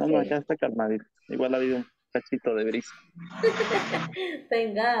 No, Okay. acá está calmadito. Igual ha habido un cachito de brisa.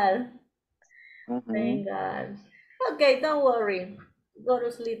 Thank God. Thank God. Okay, don't worry. Go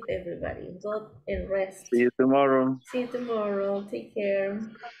to sleep, everybody. Go and rest. See you tomorrow. See you tomorrow. Take care.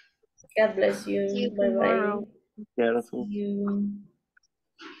 God bless See you you. Bye bye. tomorrow. Careful. See you.